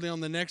rose early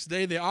on the next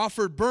day, they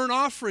offered burnt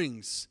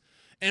offerings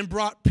and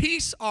brought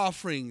peace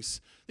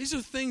offerings. These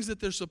are things that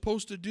they're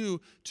supposed to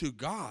do to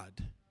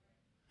God.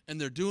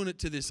 And they're doing it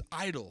to this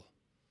idol.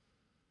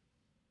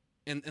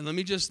 And let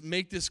me just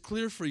make this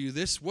clear for you.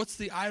 What's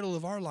the idol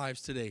of our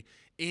lives today?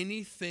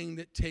 Anything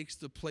that takes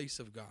the place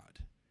of God.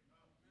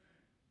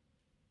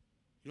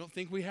 You don't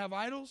think we have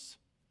idols?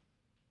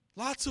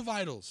 Lots of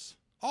idols.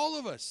 All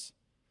of us.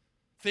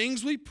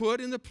 Things we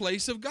put in the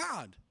place of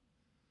God.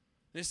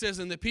 And it says,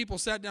 "And the people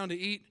sat down to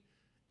eat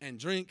and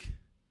drink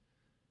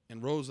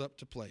and rose up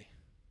to play."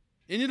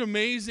 Isn't it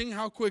amazing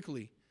how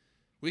quickly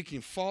we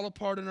can fall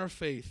apart in our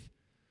faith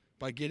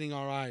by getting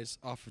our eyes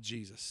off of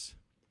Jesus.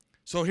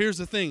 So here's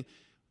the thing.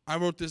 I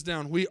wrote this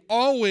down. We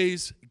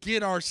always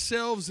get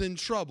ourselves in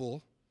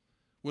trouble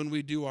when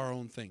we do our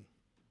own thing.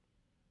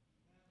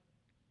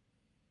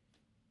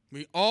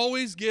 We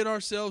always get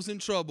ourselves in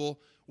trouble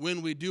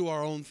when we do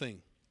our own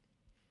thing.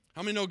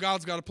 How many know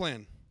God's got a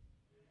plan?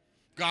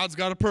 God's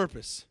got a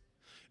purpose.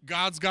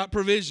 God's got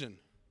provision.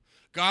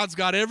 God's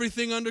got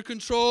everything under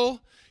control.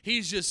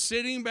 He's just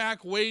sitting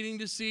back waiting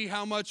to see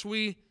how much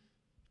we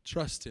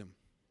trust him,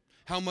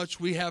 how much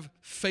we have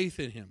faith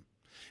in him.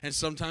 And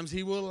sometimes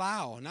he will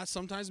allow, not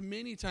sometimes,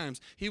 many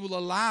times, he will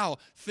allow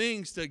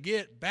things to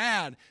get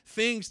bad,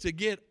 things to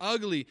get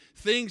ugly,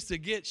 things to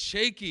get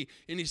shaky.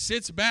 And he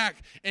sits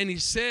back and he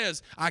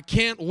says, I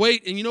can't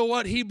wait. And you know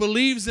what? He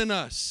believes in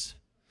us.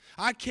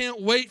 I can't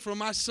wait for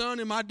my son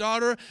and my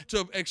daughter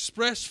to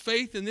express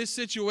faith in this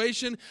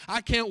situation. I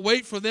can't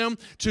wait for them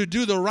to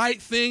do the right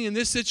thing in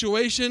this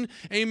situation.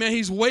 Amen.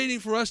 He's waiting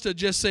for us to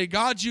just say,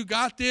 God, you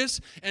got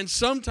this. And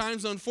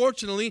sometimes,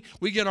 unfortunately,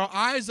 we get our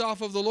eyes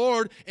off of the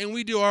Lord and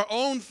we do our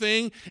own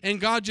thing, and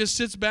God just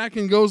sits back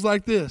and goes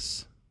like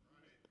this.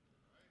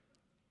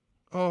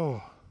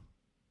 Oh.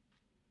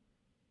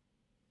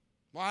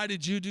 Why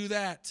did you do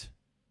that?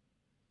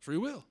 Free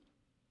will.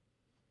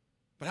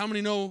 But how many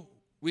know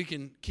we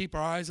can keep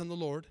our eyes on the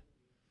Lord?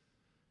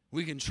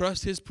 We can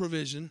trust his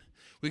provision.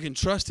 We can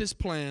trust his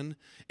plan.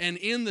 And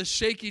in the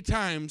shaky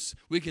times,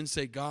 we can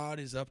say, God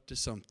is up to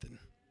something.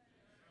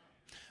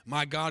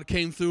 My God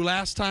came through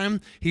last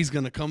time. He's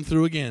going to come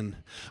through again.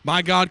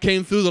 My God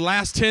came through the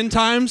last 10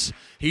 times.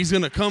 He's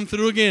going to come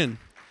through again.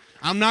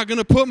 I'm not going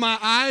to put my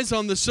eyes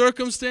on the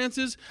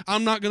circumstances.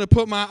 I'm not going to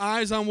put my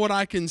eyes on what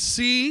I can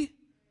see.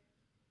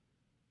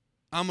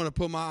 I'm going to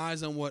put my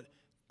eyes on what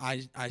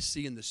I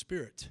see in the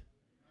Spirit.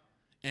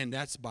 And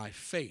that's by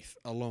faith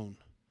alone.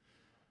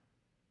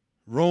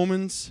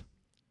 Romans,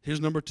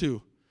 here's number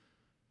 2.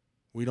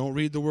 We don't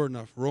read the word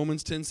enough.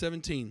 Romans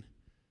 10:17.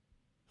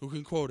 Who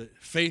can quote it?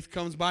 Faith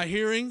comes by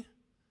hearing,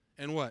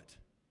 and what?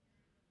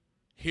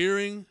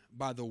 Hearing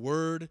by the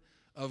word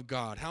of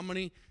God. How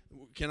many,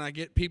 can I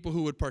get people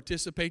who would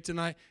participate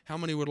tonight? How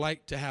many would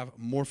like to have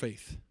more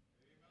faith?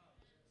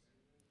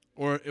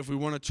 Or if we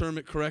want to term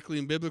it correctly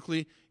and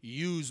biblically,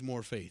 use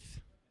more faith.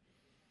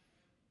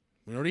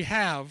 We already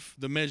have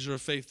the measure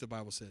of faith, the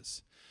Bible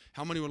says.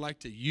 How many would like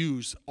to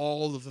use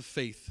all the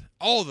faith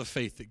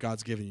that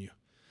God's given you?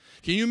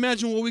 Can you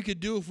imagine what we could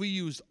do if we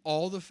used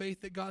all the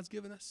faith that God's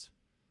given us?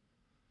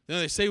 You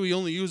know, they say we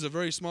only use a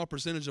very small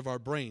percentage of our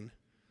brain.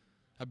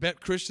 I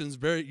bet Christians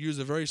use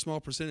a very small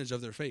percentage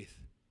of their faith.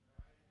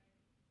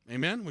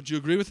 Amen? Would you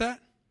agree with that?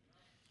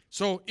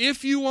 So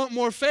if you want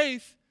more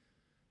faith,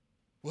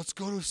 let's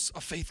go to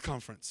a faith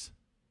conference.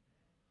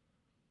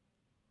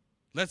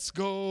 Let's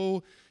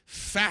go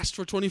fast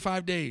for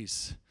 25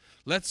 days.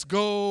 Let's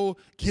go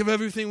give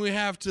everything we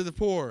have to the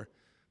poor.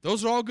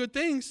 Those are all good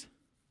things.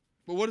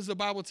 But what does the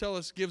Bible tell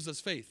us gives us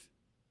faith?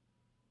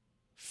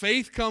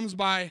 Faith comes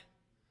by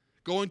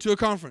going to a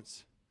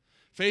conference.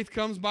 Faith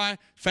comes by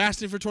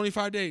fasting for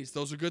 25 days.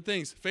 Those are good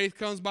things. Faith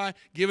comes by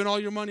giving all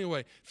your money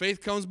away.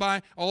 Faith comes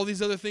by all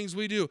these other things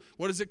we do.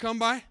 What does it come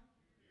by?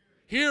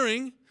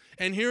 Hearing,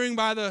 and hearing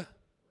by the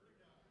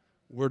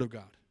Word of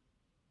God.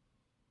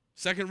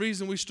 Second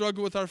reason we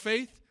struggle with our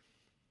faith,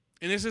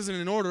 and this isn't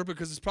in order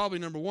because it's probably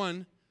number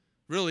 1,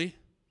 really,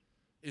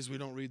 is we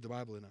don't read the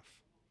Bible enough.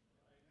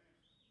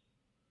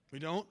 We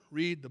don't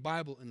read the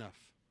Bible enough.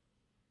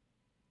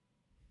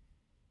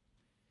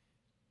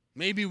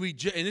 Maybe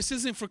and this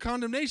isn't for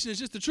condemnation, it's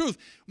just the truth.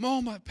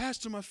 My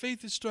pastor, my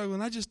faith is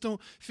struggling. I just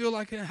don't feel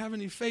like I have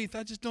any faith.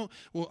 I just don't.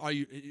 Well,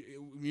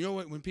 you know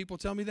what, when people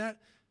tell me that,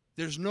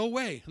 there's no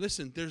way.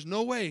 Listen, there's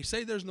no way.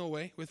 Say there's no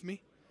way with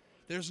me.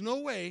 There's no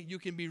way you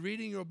can be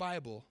reading your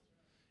Bible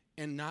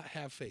and not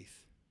have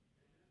faith.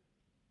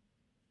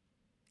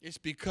 It's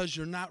because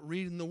you're not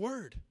reading the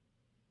Word.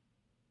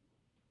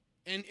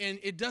 And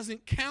it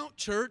doesn't count,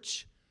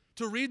 church,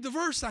 to read the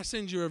verse I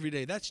send you every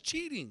day. That's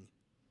cheating.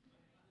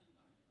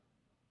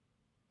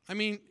 I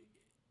mean,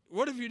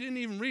 what if you didn't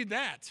even read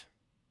that?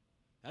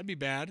 That'd be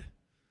bad.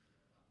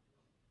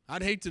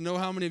 I'd hate to know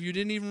how many of you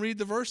didn't even read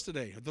the verse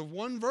today, the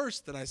one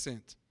verse that I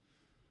sent.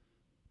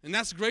 And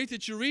that's great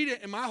that you read it.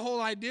 And my whole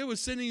idea with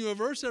sending you a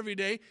verse every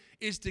day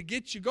is to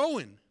get you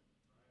going.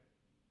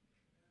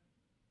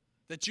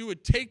 That you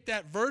would take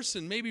that verse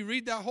and maybe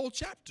read that whole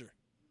chapter.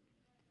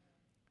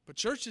 But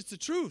church, it's the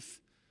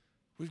truth.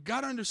 We've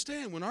got to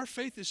understand when our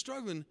faith is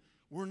struggling,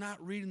 we're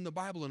not reading the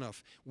Bible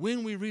enough.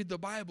 When we read the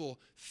Bible,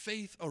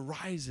 faith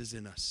arises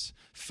in us.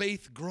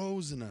 Faith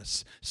grows in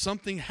us.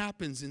 Something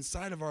happens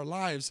inside of our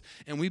lives,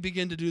 and we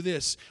begin to do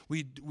this.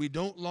 We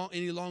don't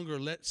any longer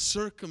let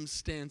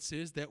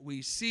circumstances that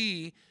we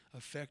see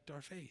affect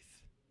our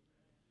faith.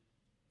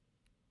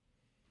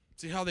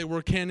 See how they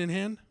work hand in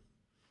hand?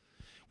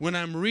 When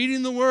I'm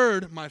reading the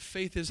Word, my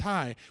faith is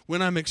high.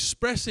 When I'm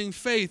expressing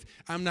faith,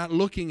 I'm not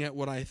looking at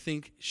what I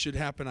think should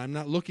happen. I'm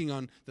not looking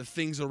on the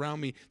things around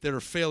me that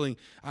are failing.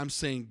 I'm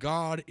saying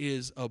God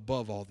is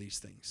above all these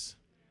things.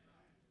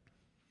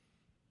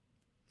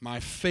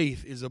 My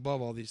faith is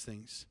above all these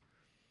things.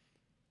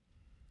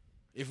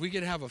 If we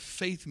could have a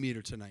faith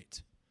meter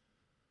tonight,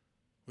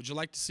 would you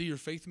like to see your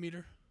faith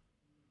meter?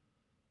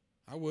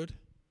 I would.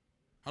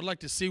 I'd like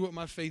to see what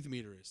my faith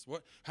meter is.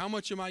 How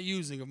much am I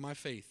using of my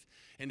faith?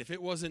 And if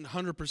it wasn't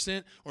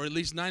 100% or at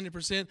least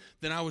 90%,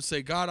 then I would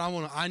say, God,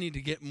 I need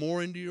to get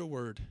more into your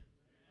word.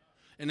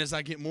 And as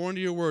I get more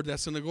into your word,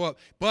 that's going to go up.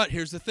 But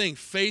here's the thing.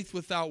 Faith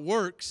without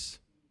works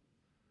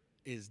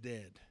is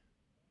dead.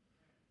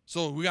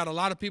 So we got a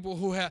lot of people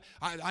who have,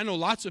 I know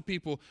lots of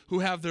people who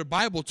have their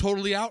Bible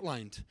totally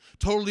outlined,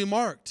 totally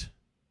marked.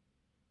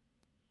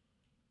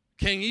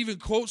 Can't even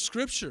quote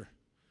scripture.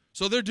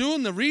 So they're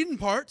doing the reading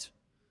part,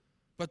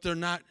 but they're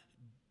not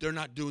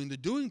doing the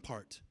doing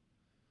part.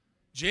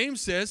 James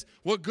says,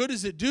 what good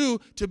does it do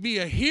to be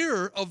a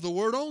hearer of the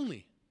word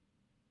only?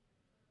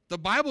 The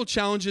Bible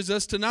challenges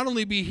us to not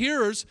only be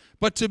hearers,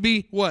 but to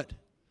be what?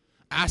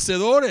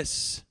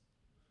 Hacedores,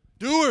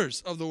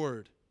 doers of the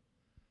word.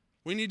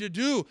 We need to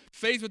do.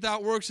 Faith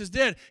without works is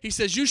dead. He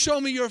says, you show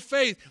me your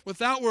faith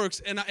without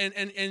works and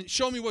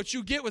show me what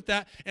you get with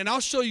that, and I'll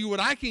show you what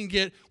I can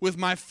get with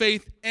my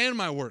faith and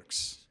my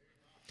works.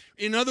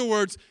 In other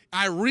words,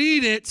 I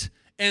read it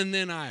and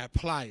then I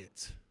apply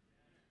it.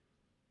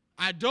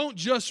 I don't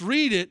just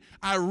read it,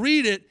 I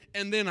read it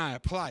and then I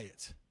apply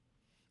it.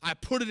 I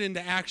put it into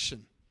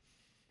action.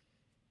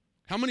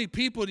 How many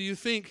people do you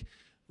think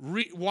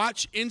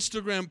watch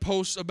Instagram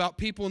posts about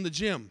people in the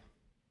gym?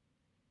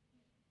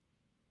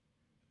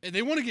 And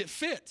they want to get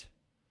fit.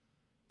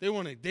 They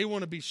want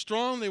to be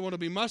strong, they want to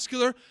be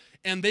muscular,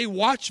 and they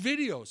watch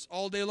videos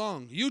all day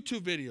long,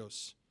 YouTube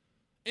videos,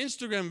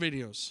 Instagram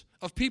videos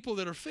of people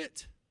that are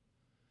fit.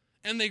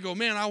 And they go,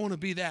 man, I want to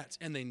be that.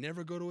 And they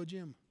never go to a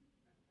gym.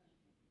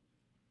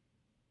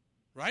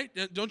 Right?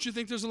 Don't you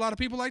think there's a lot of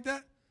people like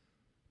that?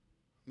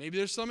 Maybe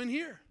there's some in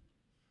here.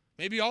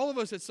 Maybe all of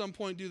us at some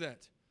point do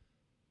that.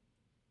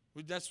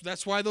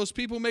 That's why those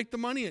people make the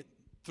money at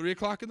 3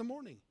 o'clock in the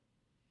morning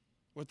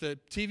with the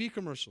TV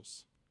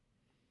commercials,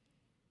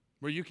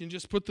 where you can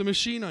just put the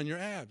machine on your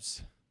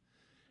abs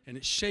and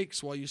it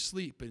shakes while you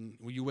sleep and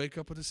you wake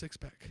up with a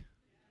six-pack.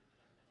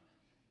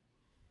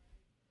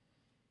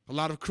 A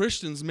lot of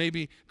Christians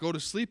maybe go to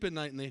sleep at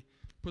night and they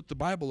put the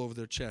Bible over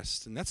their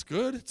chest, and that's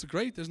good. It's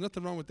great. There's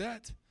nothing wrong with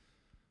that.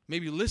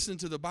 Maybe listen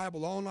to the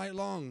Bible all night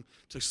long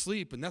to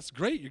sleep, and that's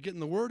great. You're getting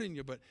the word in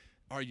you, but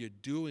are you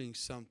doing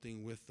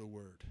something with the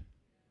word?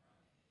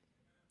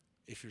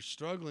 If you're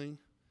struggling,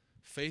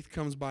 faith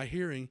comes by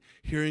hearing,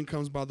 hearing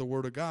comes by the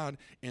word of God,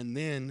 and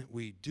then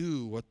we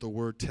do what the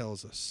word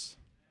tells us.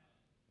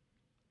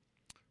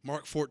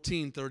 Mark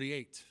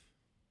 14:38.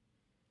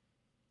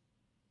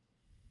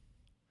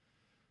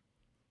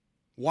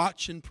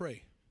 Watch and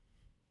pray,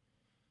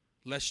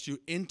 lest you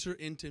enter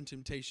into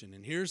temptation.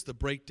 And here's the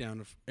breakdown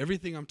of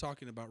everything I'm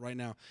talking about right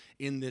now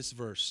in this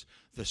verse.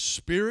 The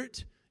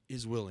spirit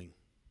is willing,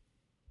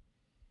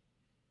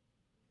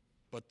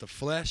 but the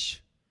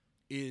flesh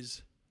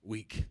is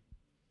weak.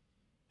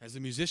 As the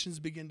musicians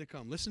begin to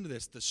come, listen to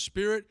this. The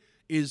spirit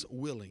is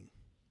willing,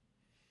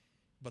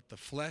 but the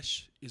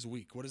flesh is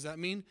weak. What does that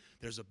mean?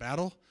 There's a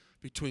battle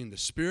between the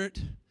spirit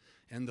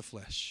and the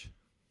flesh.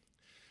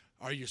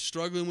 Are you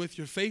struggling with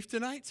your faith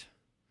tonight?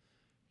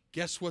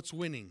 Guess what's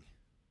winning?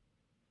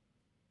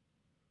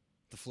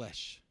 The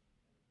flesh.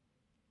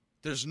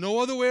 There's no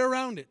other way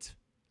around it.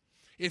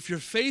 If your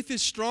faith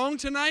is strong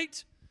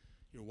tonight,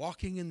 you're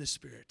walking in the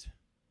Spirit.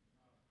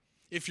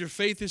 If your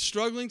faith is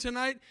struggling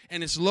tonight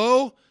and it's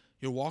low,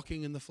 you're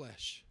walking in the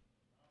flesh.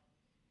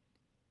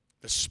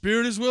 The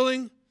Spirit is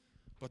willing,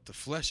 but the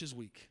flesh is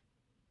weak.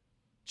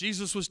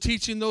 Jesus was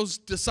teaching those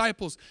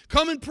disciples,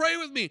 come and pray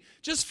with me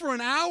just for an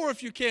hour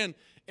if you can.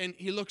 And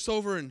he looks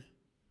over and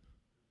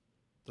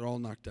they're all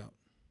knocked out.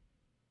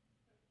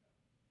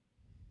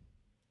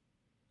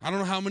 I don't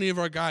know how many of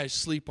our guys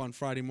sleep on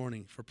Friday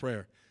morning for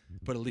prayer,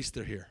 but at least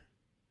they're here.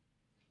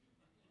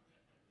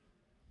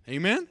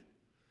 Amen?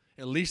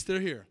 At least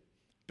they're here.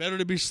 Better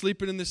to be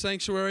sleeping in the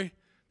sanctuary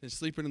than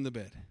sleeping in the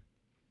bed.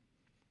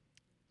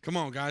 Come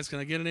on, guys. Can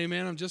I get an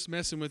amen? I'm just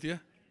messing with you.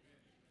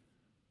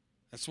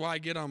 That's why I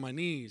get on my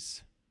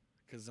knees,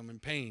 because I'm in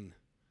pain.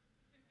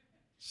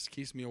 It just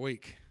keeps me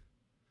awake.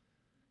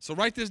 So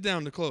write this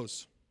down to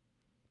close.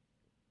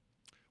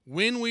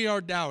 When we are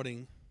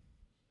doubting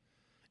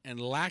and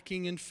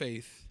lacking in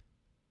faith,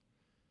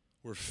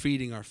 we're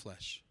feeding our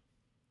flesh.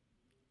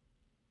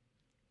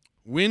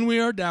 When we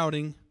are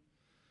doubting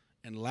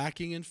and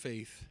lacking in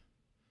faith,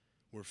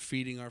 we're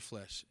feeding our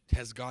flesh.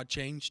 Has God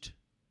changed?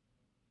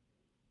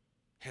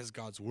 Has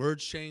God's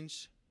words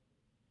changed?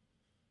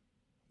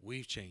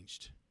 We've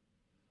changed.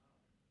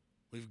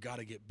 We've got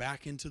to get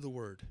back into the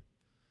Word.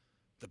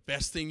 The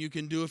best thing you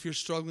can do if you're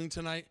struggling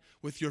tonight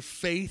with your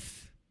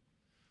faith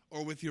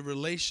or with your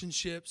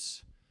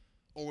relationships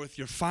or with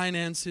your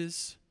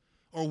finances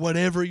or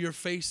whatever you're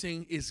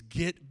facing is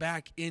get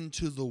back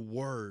into the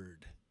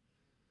Word.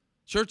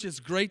 Church, it's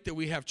great that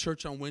we have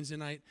church on Wednesday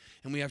night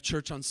and we have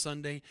church on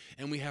Sunday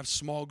and we have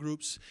small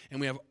groups and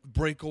we have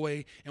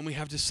breakaway and we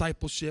have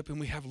discipleship and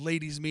we have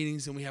ladies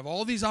meetings and we have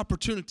all these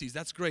opportunities.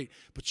 That's great.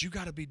 But you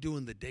got to be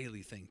doing the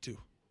daily thing too.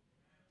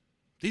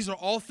 These are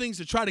all things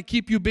that try to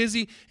keep you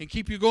busy and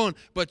keep you going.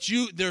 But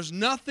there's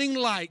nothing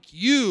like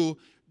you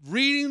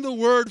reading the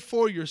word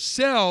for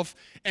yourself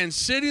and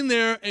sitting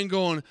there and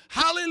going,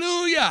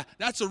 hallelujah.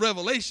 That's a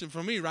revelation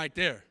for me right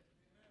there.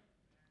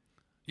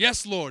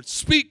 Yes, Lord.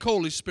 Speak,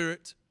 Holy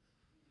Spirit.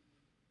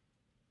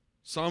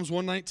 Psalms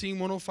 119,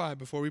 105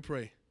 before we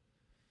pray.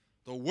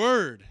 The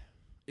word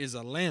is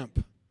a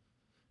lamp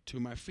to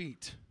my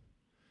feet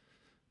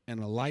and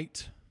a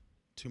light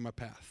to my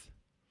path.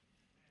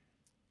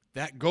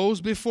 That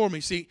goes before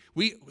me. See,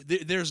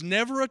 there's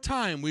never a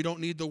time we don't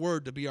need the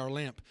word to be our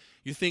lamp.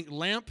 You think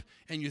lamp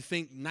and you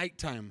think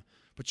nighttime.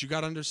 But you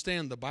got to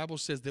understand, the Bible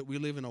says that we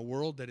live in a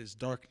world that is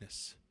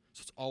darkness.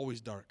 So it's always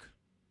dark.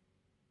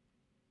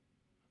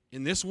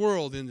 In this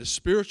world, in the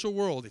spiritual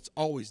world, it's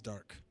always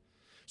dark.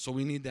 So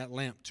we need that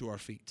lamp to our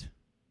feet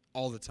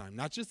all the time.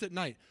 Not just at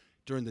night,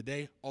 during the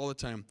day, all the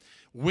time.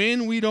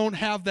 When we don't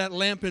have that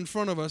lamp in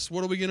front of us,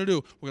 what are we going to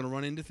do? We're going to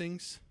run into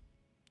things.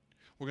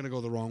 We're going to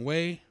go the wrong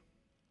way.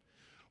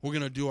 We're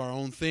going to do our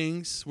own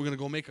things. We're going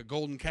to go make a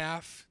golden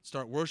calf,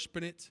 start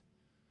worshiping it.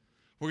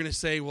 We're going to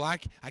say, well,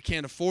 I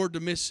can't afford to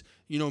miss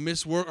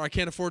work, or I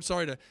can't afford,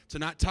 to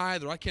not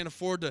tithe, or I can't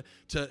afford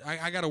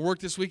I got to work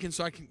this weekend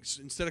so I can,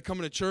 instead of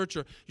coming to church,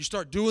 or you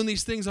start doing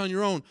these things on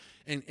your own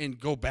and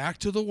go back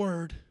to the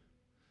Word.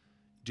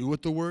 Do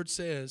what the Word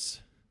says,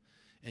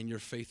 and your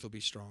faith will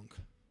be strong.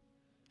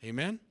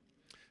 Amen?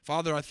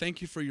 Father, I thank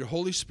you for your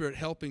Holy Spirit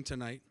helping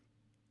tonight.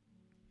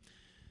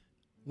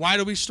 Why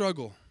do we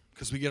struggle?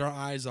 Because we get our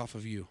eyes off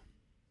of you.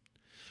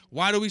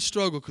 Why do we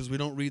struggle? Because we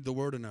don't read the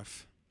Word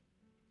enough.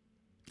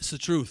 It's the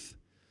truth.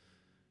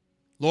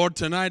 Lord,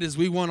 tonight as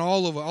we want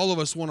all of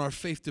us want our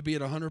faith to be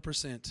at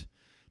 100%,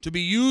 to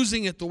be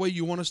using it the way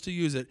you want us to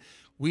use it,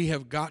 we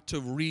have got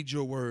to read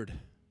your Word.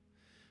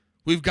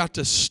 We've got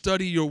to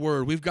study your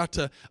Word. We've got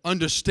to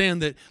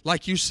understand that,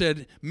 like you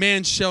said,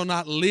 man shall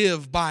not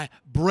live by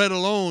bread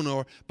alone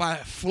or by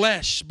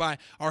flesh, by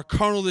our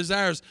carnal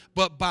desires,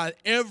 but by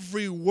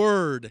every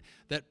word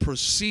that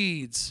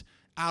proceeds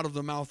out of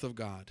the mouth of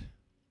God.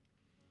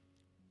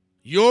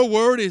 Your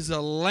word is a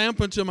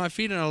lamp unto my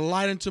feet and a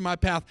light unto my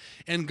path.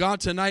 And God,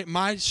 tonight,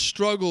 my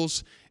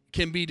struggles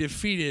can be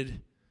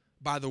defeated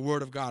by the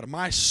word of God.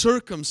 My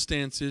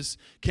circumstances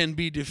can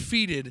be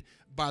defeated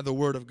by the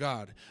word of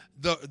God.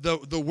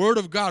 The word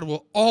of God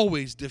will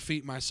always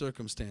defeat my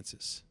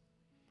circumstances.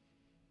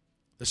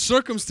 The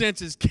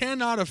circumstances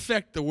cannot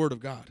affect the word of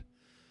God,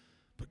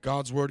 but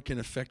God's word can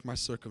affect my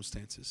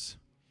circumstances.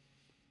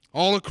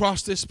 All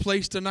across this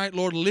place tonight,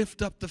 Lord,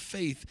 lift up the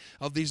faith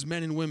of these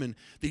men and women,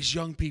 these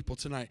young people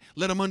tonight.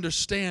 Let them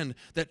understand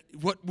that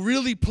what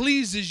really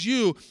pleases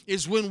you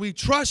is when we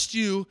trust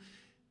you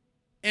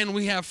and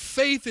we have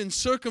faith in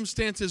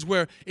circumstances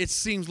where it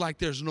seems like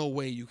there's no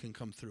way you can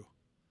come through.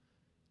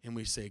 And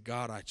we say,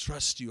 God, I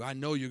trust you. I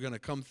know you're going to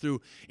come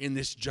through in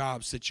this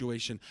job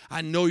situation.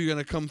 I know you're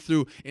going to come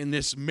through in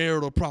this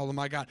marital problem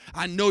I got.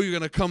 I know you're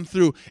going to come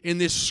through in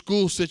this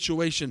school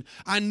situation.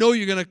 I know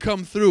you're going to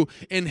come through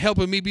in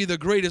helping me be the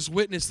greatest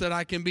witness that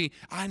I can be.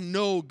 I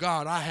know,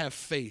 God, I have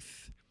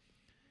faith.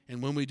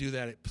 And when we do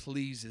that, it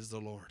pleases the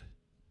Lord.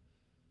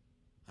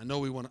 I know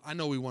we want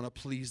to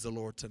please the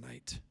Lord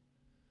tonight.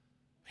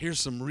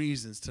 Here's some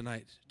reasons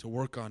tonight to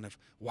work on of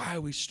why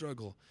we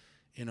struggle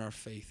in our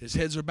faith. His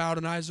heads are bowed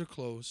and eyes are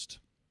closed.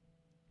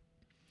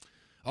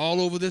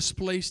 All over this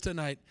place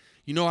tonight.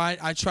 You know,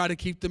 I try to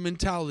keep the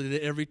mentality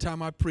that every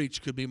time I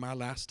preach could be my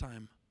last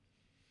time.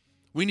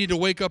 We need to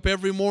wake up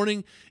every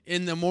morning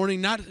in the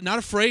morning, not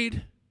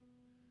afraid,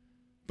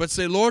 but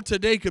say, Lord,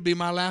 today could be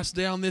my last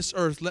day on this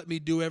earth. Let me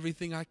do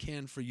everything I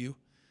can for you.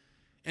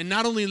 And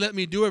not only let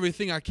me do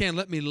everything I can,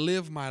 let me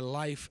live my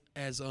life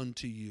as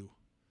unto you.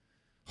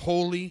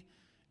 Holy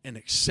and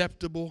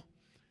acceptable.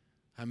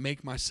 I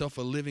make myself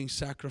a living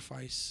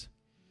sacrifice.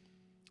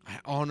 I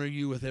honor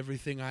you with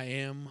everything I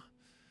am.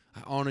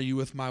 I honor you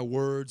with my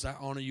words. I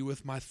honor you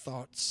with my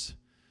thoughts.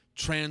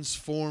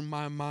 Transform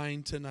my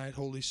mind tonight,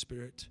 Holy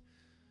Spirit.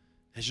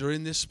 As you're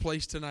in this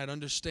place tonight,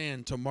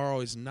 understand tomorrow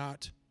is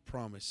not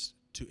promised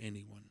to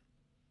anyone.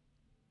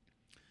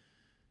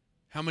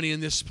 How many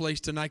in this place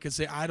tonight can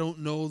say, I don't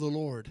know the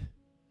Lord?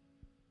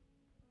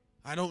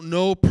 I don't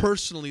know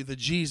personally the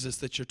Jesus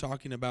that you're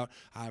talking about.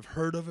 I've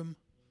heard of him.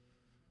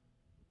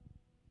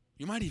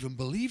 You might even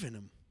believe in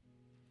him.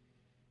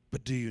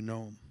 But do you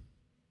know him?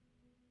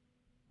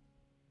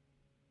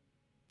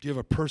 Do you have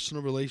a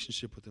personal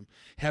relationship with him?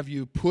 Have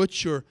you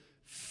put your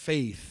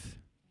faith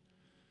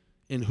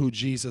in who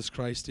Jesus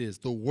Christ is?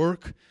 The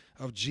work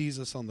of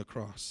Jesus on the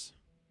cross.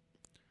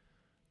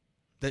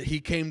 That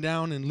he came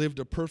down and lived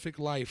a perfect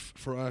life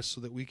for us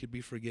so that we could be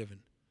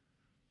forgiven.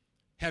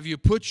 Have you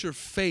put your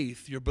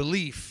faith, your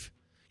belief,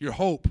 your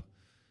hope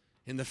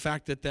in the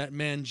fact that that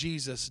man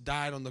Jesus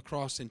died on the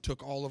cross and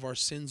took all of our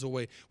sins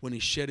away when he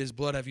shed his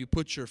blood? Have you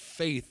put your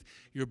faith,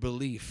 your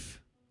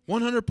belief,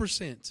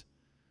 100%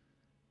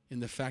 in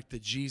the fact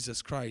that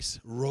Jesus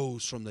Christ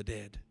rose from the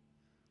dead?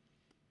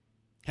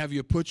 Have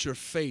you put your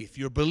faith,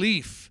 your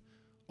belief,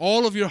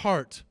 all of your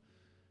heart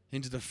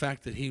into the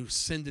fact that he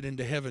ascended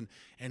into heaven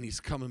and he's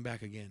coming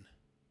back again?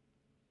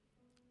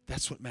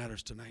 That's what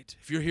matters tonight.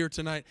 If you're here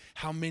tonight,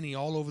 how many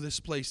all over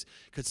this place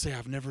could say,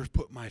 I've never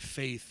put my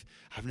faith,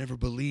 I've never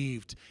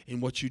believed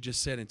in what you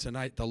just said, and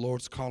tonight the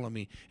Lord's calling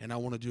me, and I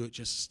want to do it?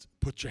 Just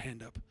put your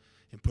hand up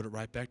and put it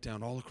right back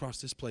down all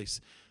across this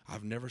place.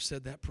 I've never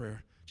said that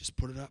prayer. Just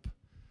put it up.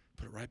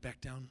 Put it right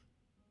back down.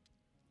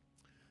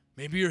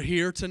 Maybe you're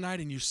here tonight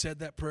and you said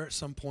that prayer at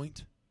some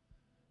point.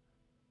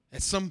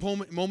 At some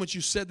moment you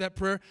said that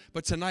prayer,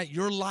 but tonight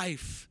your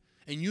life,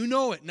 and you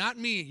know it, not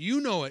me, you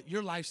know it,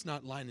 your life's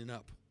not lining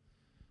up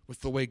with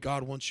the way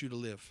God wants you to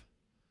live.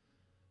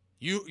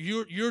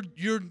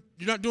 You're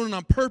not doing it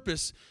on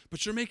purpose,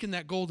 but you're making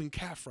that golden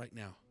calf right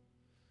now.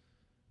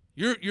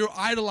 You're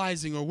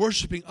idolizing or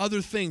worshiping other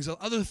things.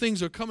 Other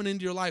things are coming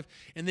into your life,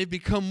 and they've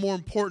become more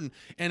important.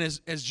 And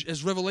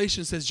as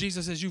Revelation says,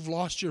 Jesus says, you've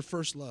lost your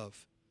first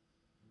love.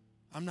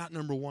 I'm not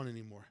number one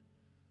anymore.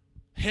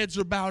 Heads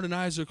are bowed and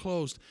eyes are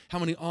closed. How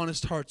many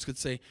honest hearts could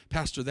say,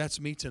 Pastor, that's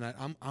me tonight.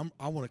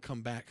 I want to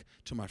come back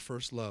to my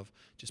first love.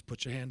 Just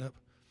put your hand up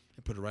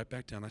and put it right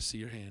back down. I see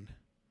your hand.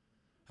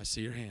 I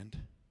see your hand.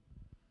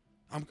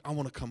 I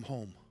want to come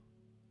home.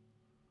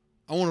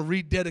 I want to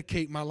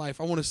rededicate my life.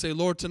 I want to say,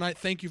 Lord, tonight,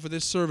 thank you for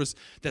this service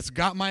that's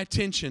got my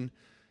attention,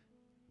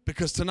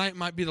 because tonight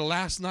might be the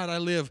last night I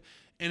live.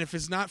 And if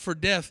it's not for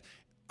death,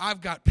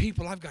 I've got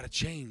people I've got to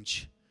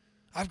change.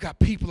 I've got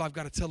people I've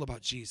got to tell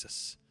about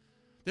Jesus.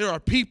 There are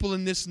people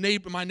in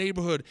my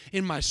neighborhood,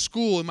 in my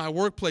school, in my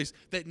workplace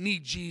that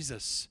need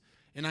Jesus.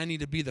 And I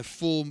need to be the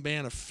full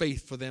man of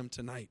faith for them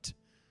tonight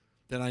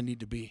that I need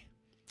to be.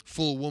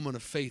 Full woman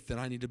of faith that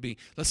I need to be.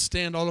 Let's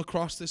stand all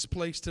across this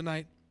place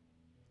tonight.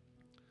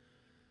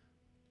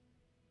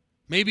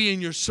 Maybe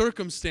in your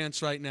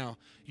circumstance right now,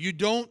 you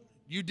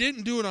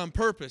didn't do it on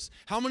purpose.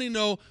 How many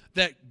know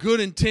that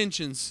good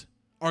intentions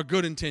are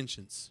good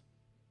intentions?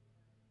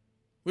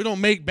 We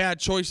don't make bad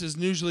choices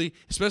usually,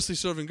 especially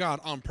serving God,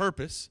 on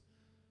purpose.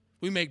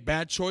 We make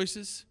bad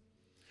choices.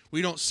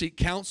 We don't seek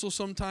counsel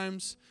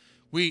sometimes.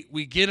 We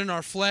get in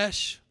our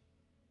flesh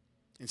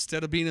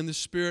instead of being in the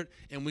Spirit,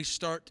 and we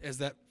start, as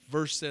that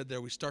verse said there,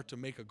 we start to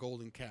make a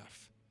golden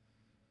calf.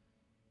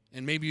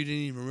 And maybe you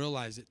didn't even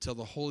realize it till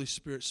the Holy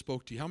Spirit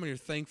spoke to you. How many are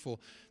thankful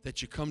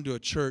that you come to a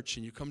church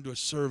and you come to a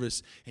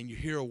service and you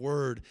hear a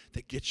word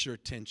that gets your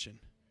attention,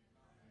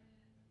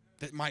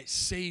 that might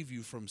save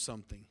you from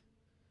something?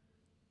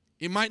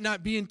 It might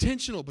not be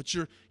intentional, but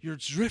you're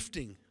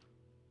drifting.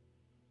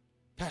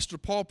 Pastor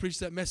Paul preached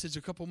that message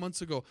a couple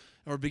months ago,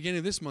 or beginning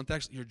of this month,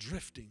 actually. You're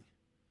drifting.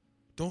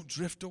 Don't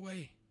drift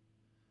away.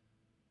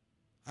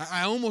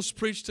 I almost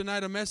preached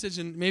tonight a message,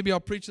 and maybe I'll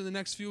preach in the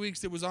next few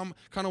weeks. It was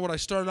kind of what I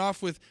started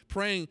off with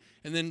praying,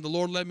 and then the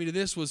Lord led me to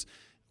this, was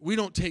we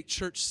don't take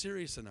church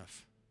serious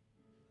enough.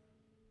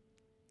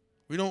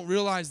 We don't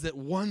realize that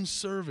one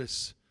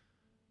service,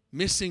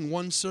 missing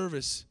one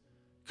service,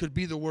 could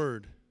be the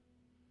word.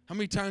 How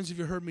many times have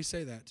you heard me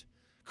say that?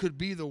 Could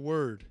be the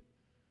word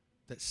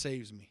that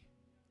saves me.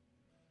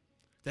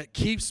 That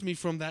keeps me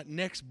from that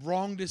next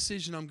wrong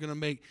decision I'm going to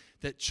make,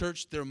 that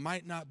church there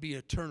might not be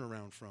a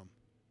turnaround from.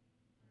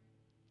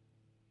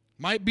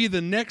 Might be the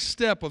next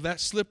step of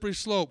that slippery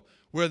slope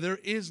where there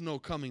is no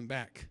coming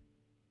back.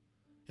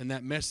 And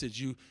that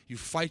message, you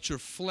fight your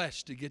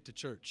flesh to get to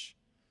church.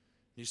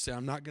 You say,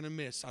 I'm not going to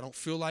miss. I don't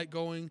feel like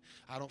going.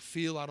 I don't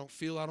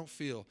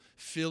feel.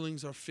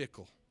 Feelings are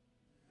fickle.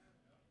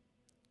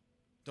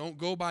 Don't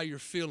go by your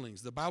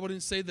feelings. The Bible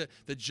didn't say that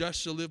the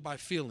just shall live by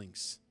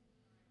feelings.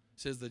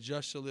 It says the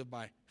just shall live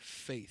by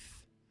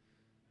faith.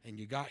 And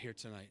you got here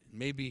tonight.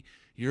 Maybe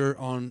you're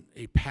on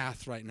a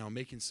path right now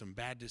making some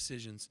bad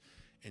decisions,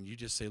 and you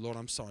just say, Lord,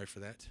 I'm sorry for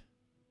that.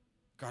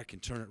 God can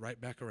turn it right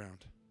back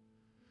around.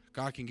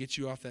 God can get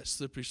you off that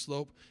slippery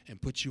slope and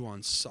put you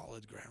on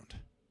solid ground.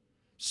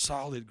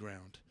 Solid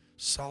ground.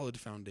 Solid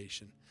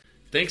foundation.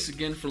 Thanks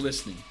again for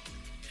listening.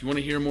 If you want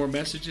to hear more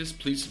messages,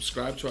 please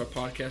subscribe to our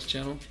podcast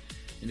channel.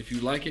 And if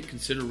you like it,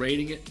 consider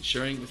rating it and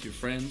sharing it with your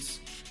friends.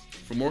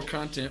 For more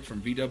content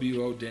from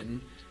VWO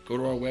Denton, go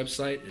to our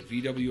website at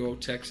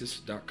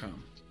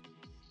VWOTexas.com.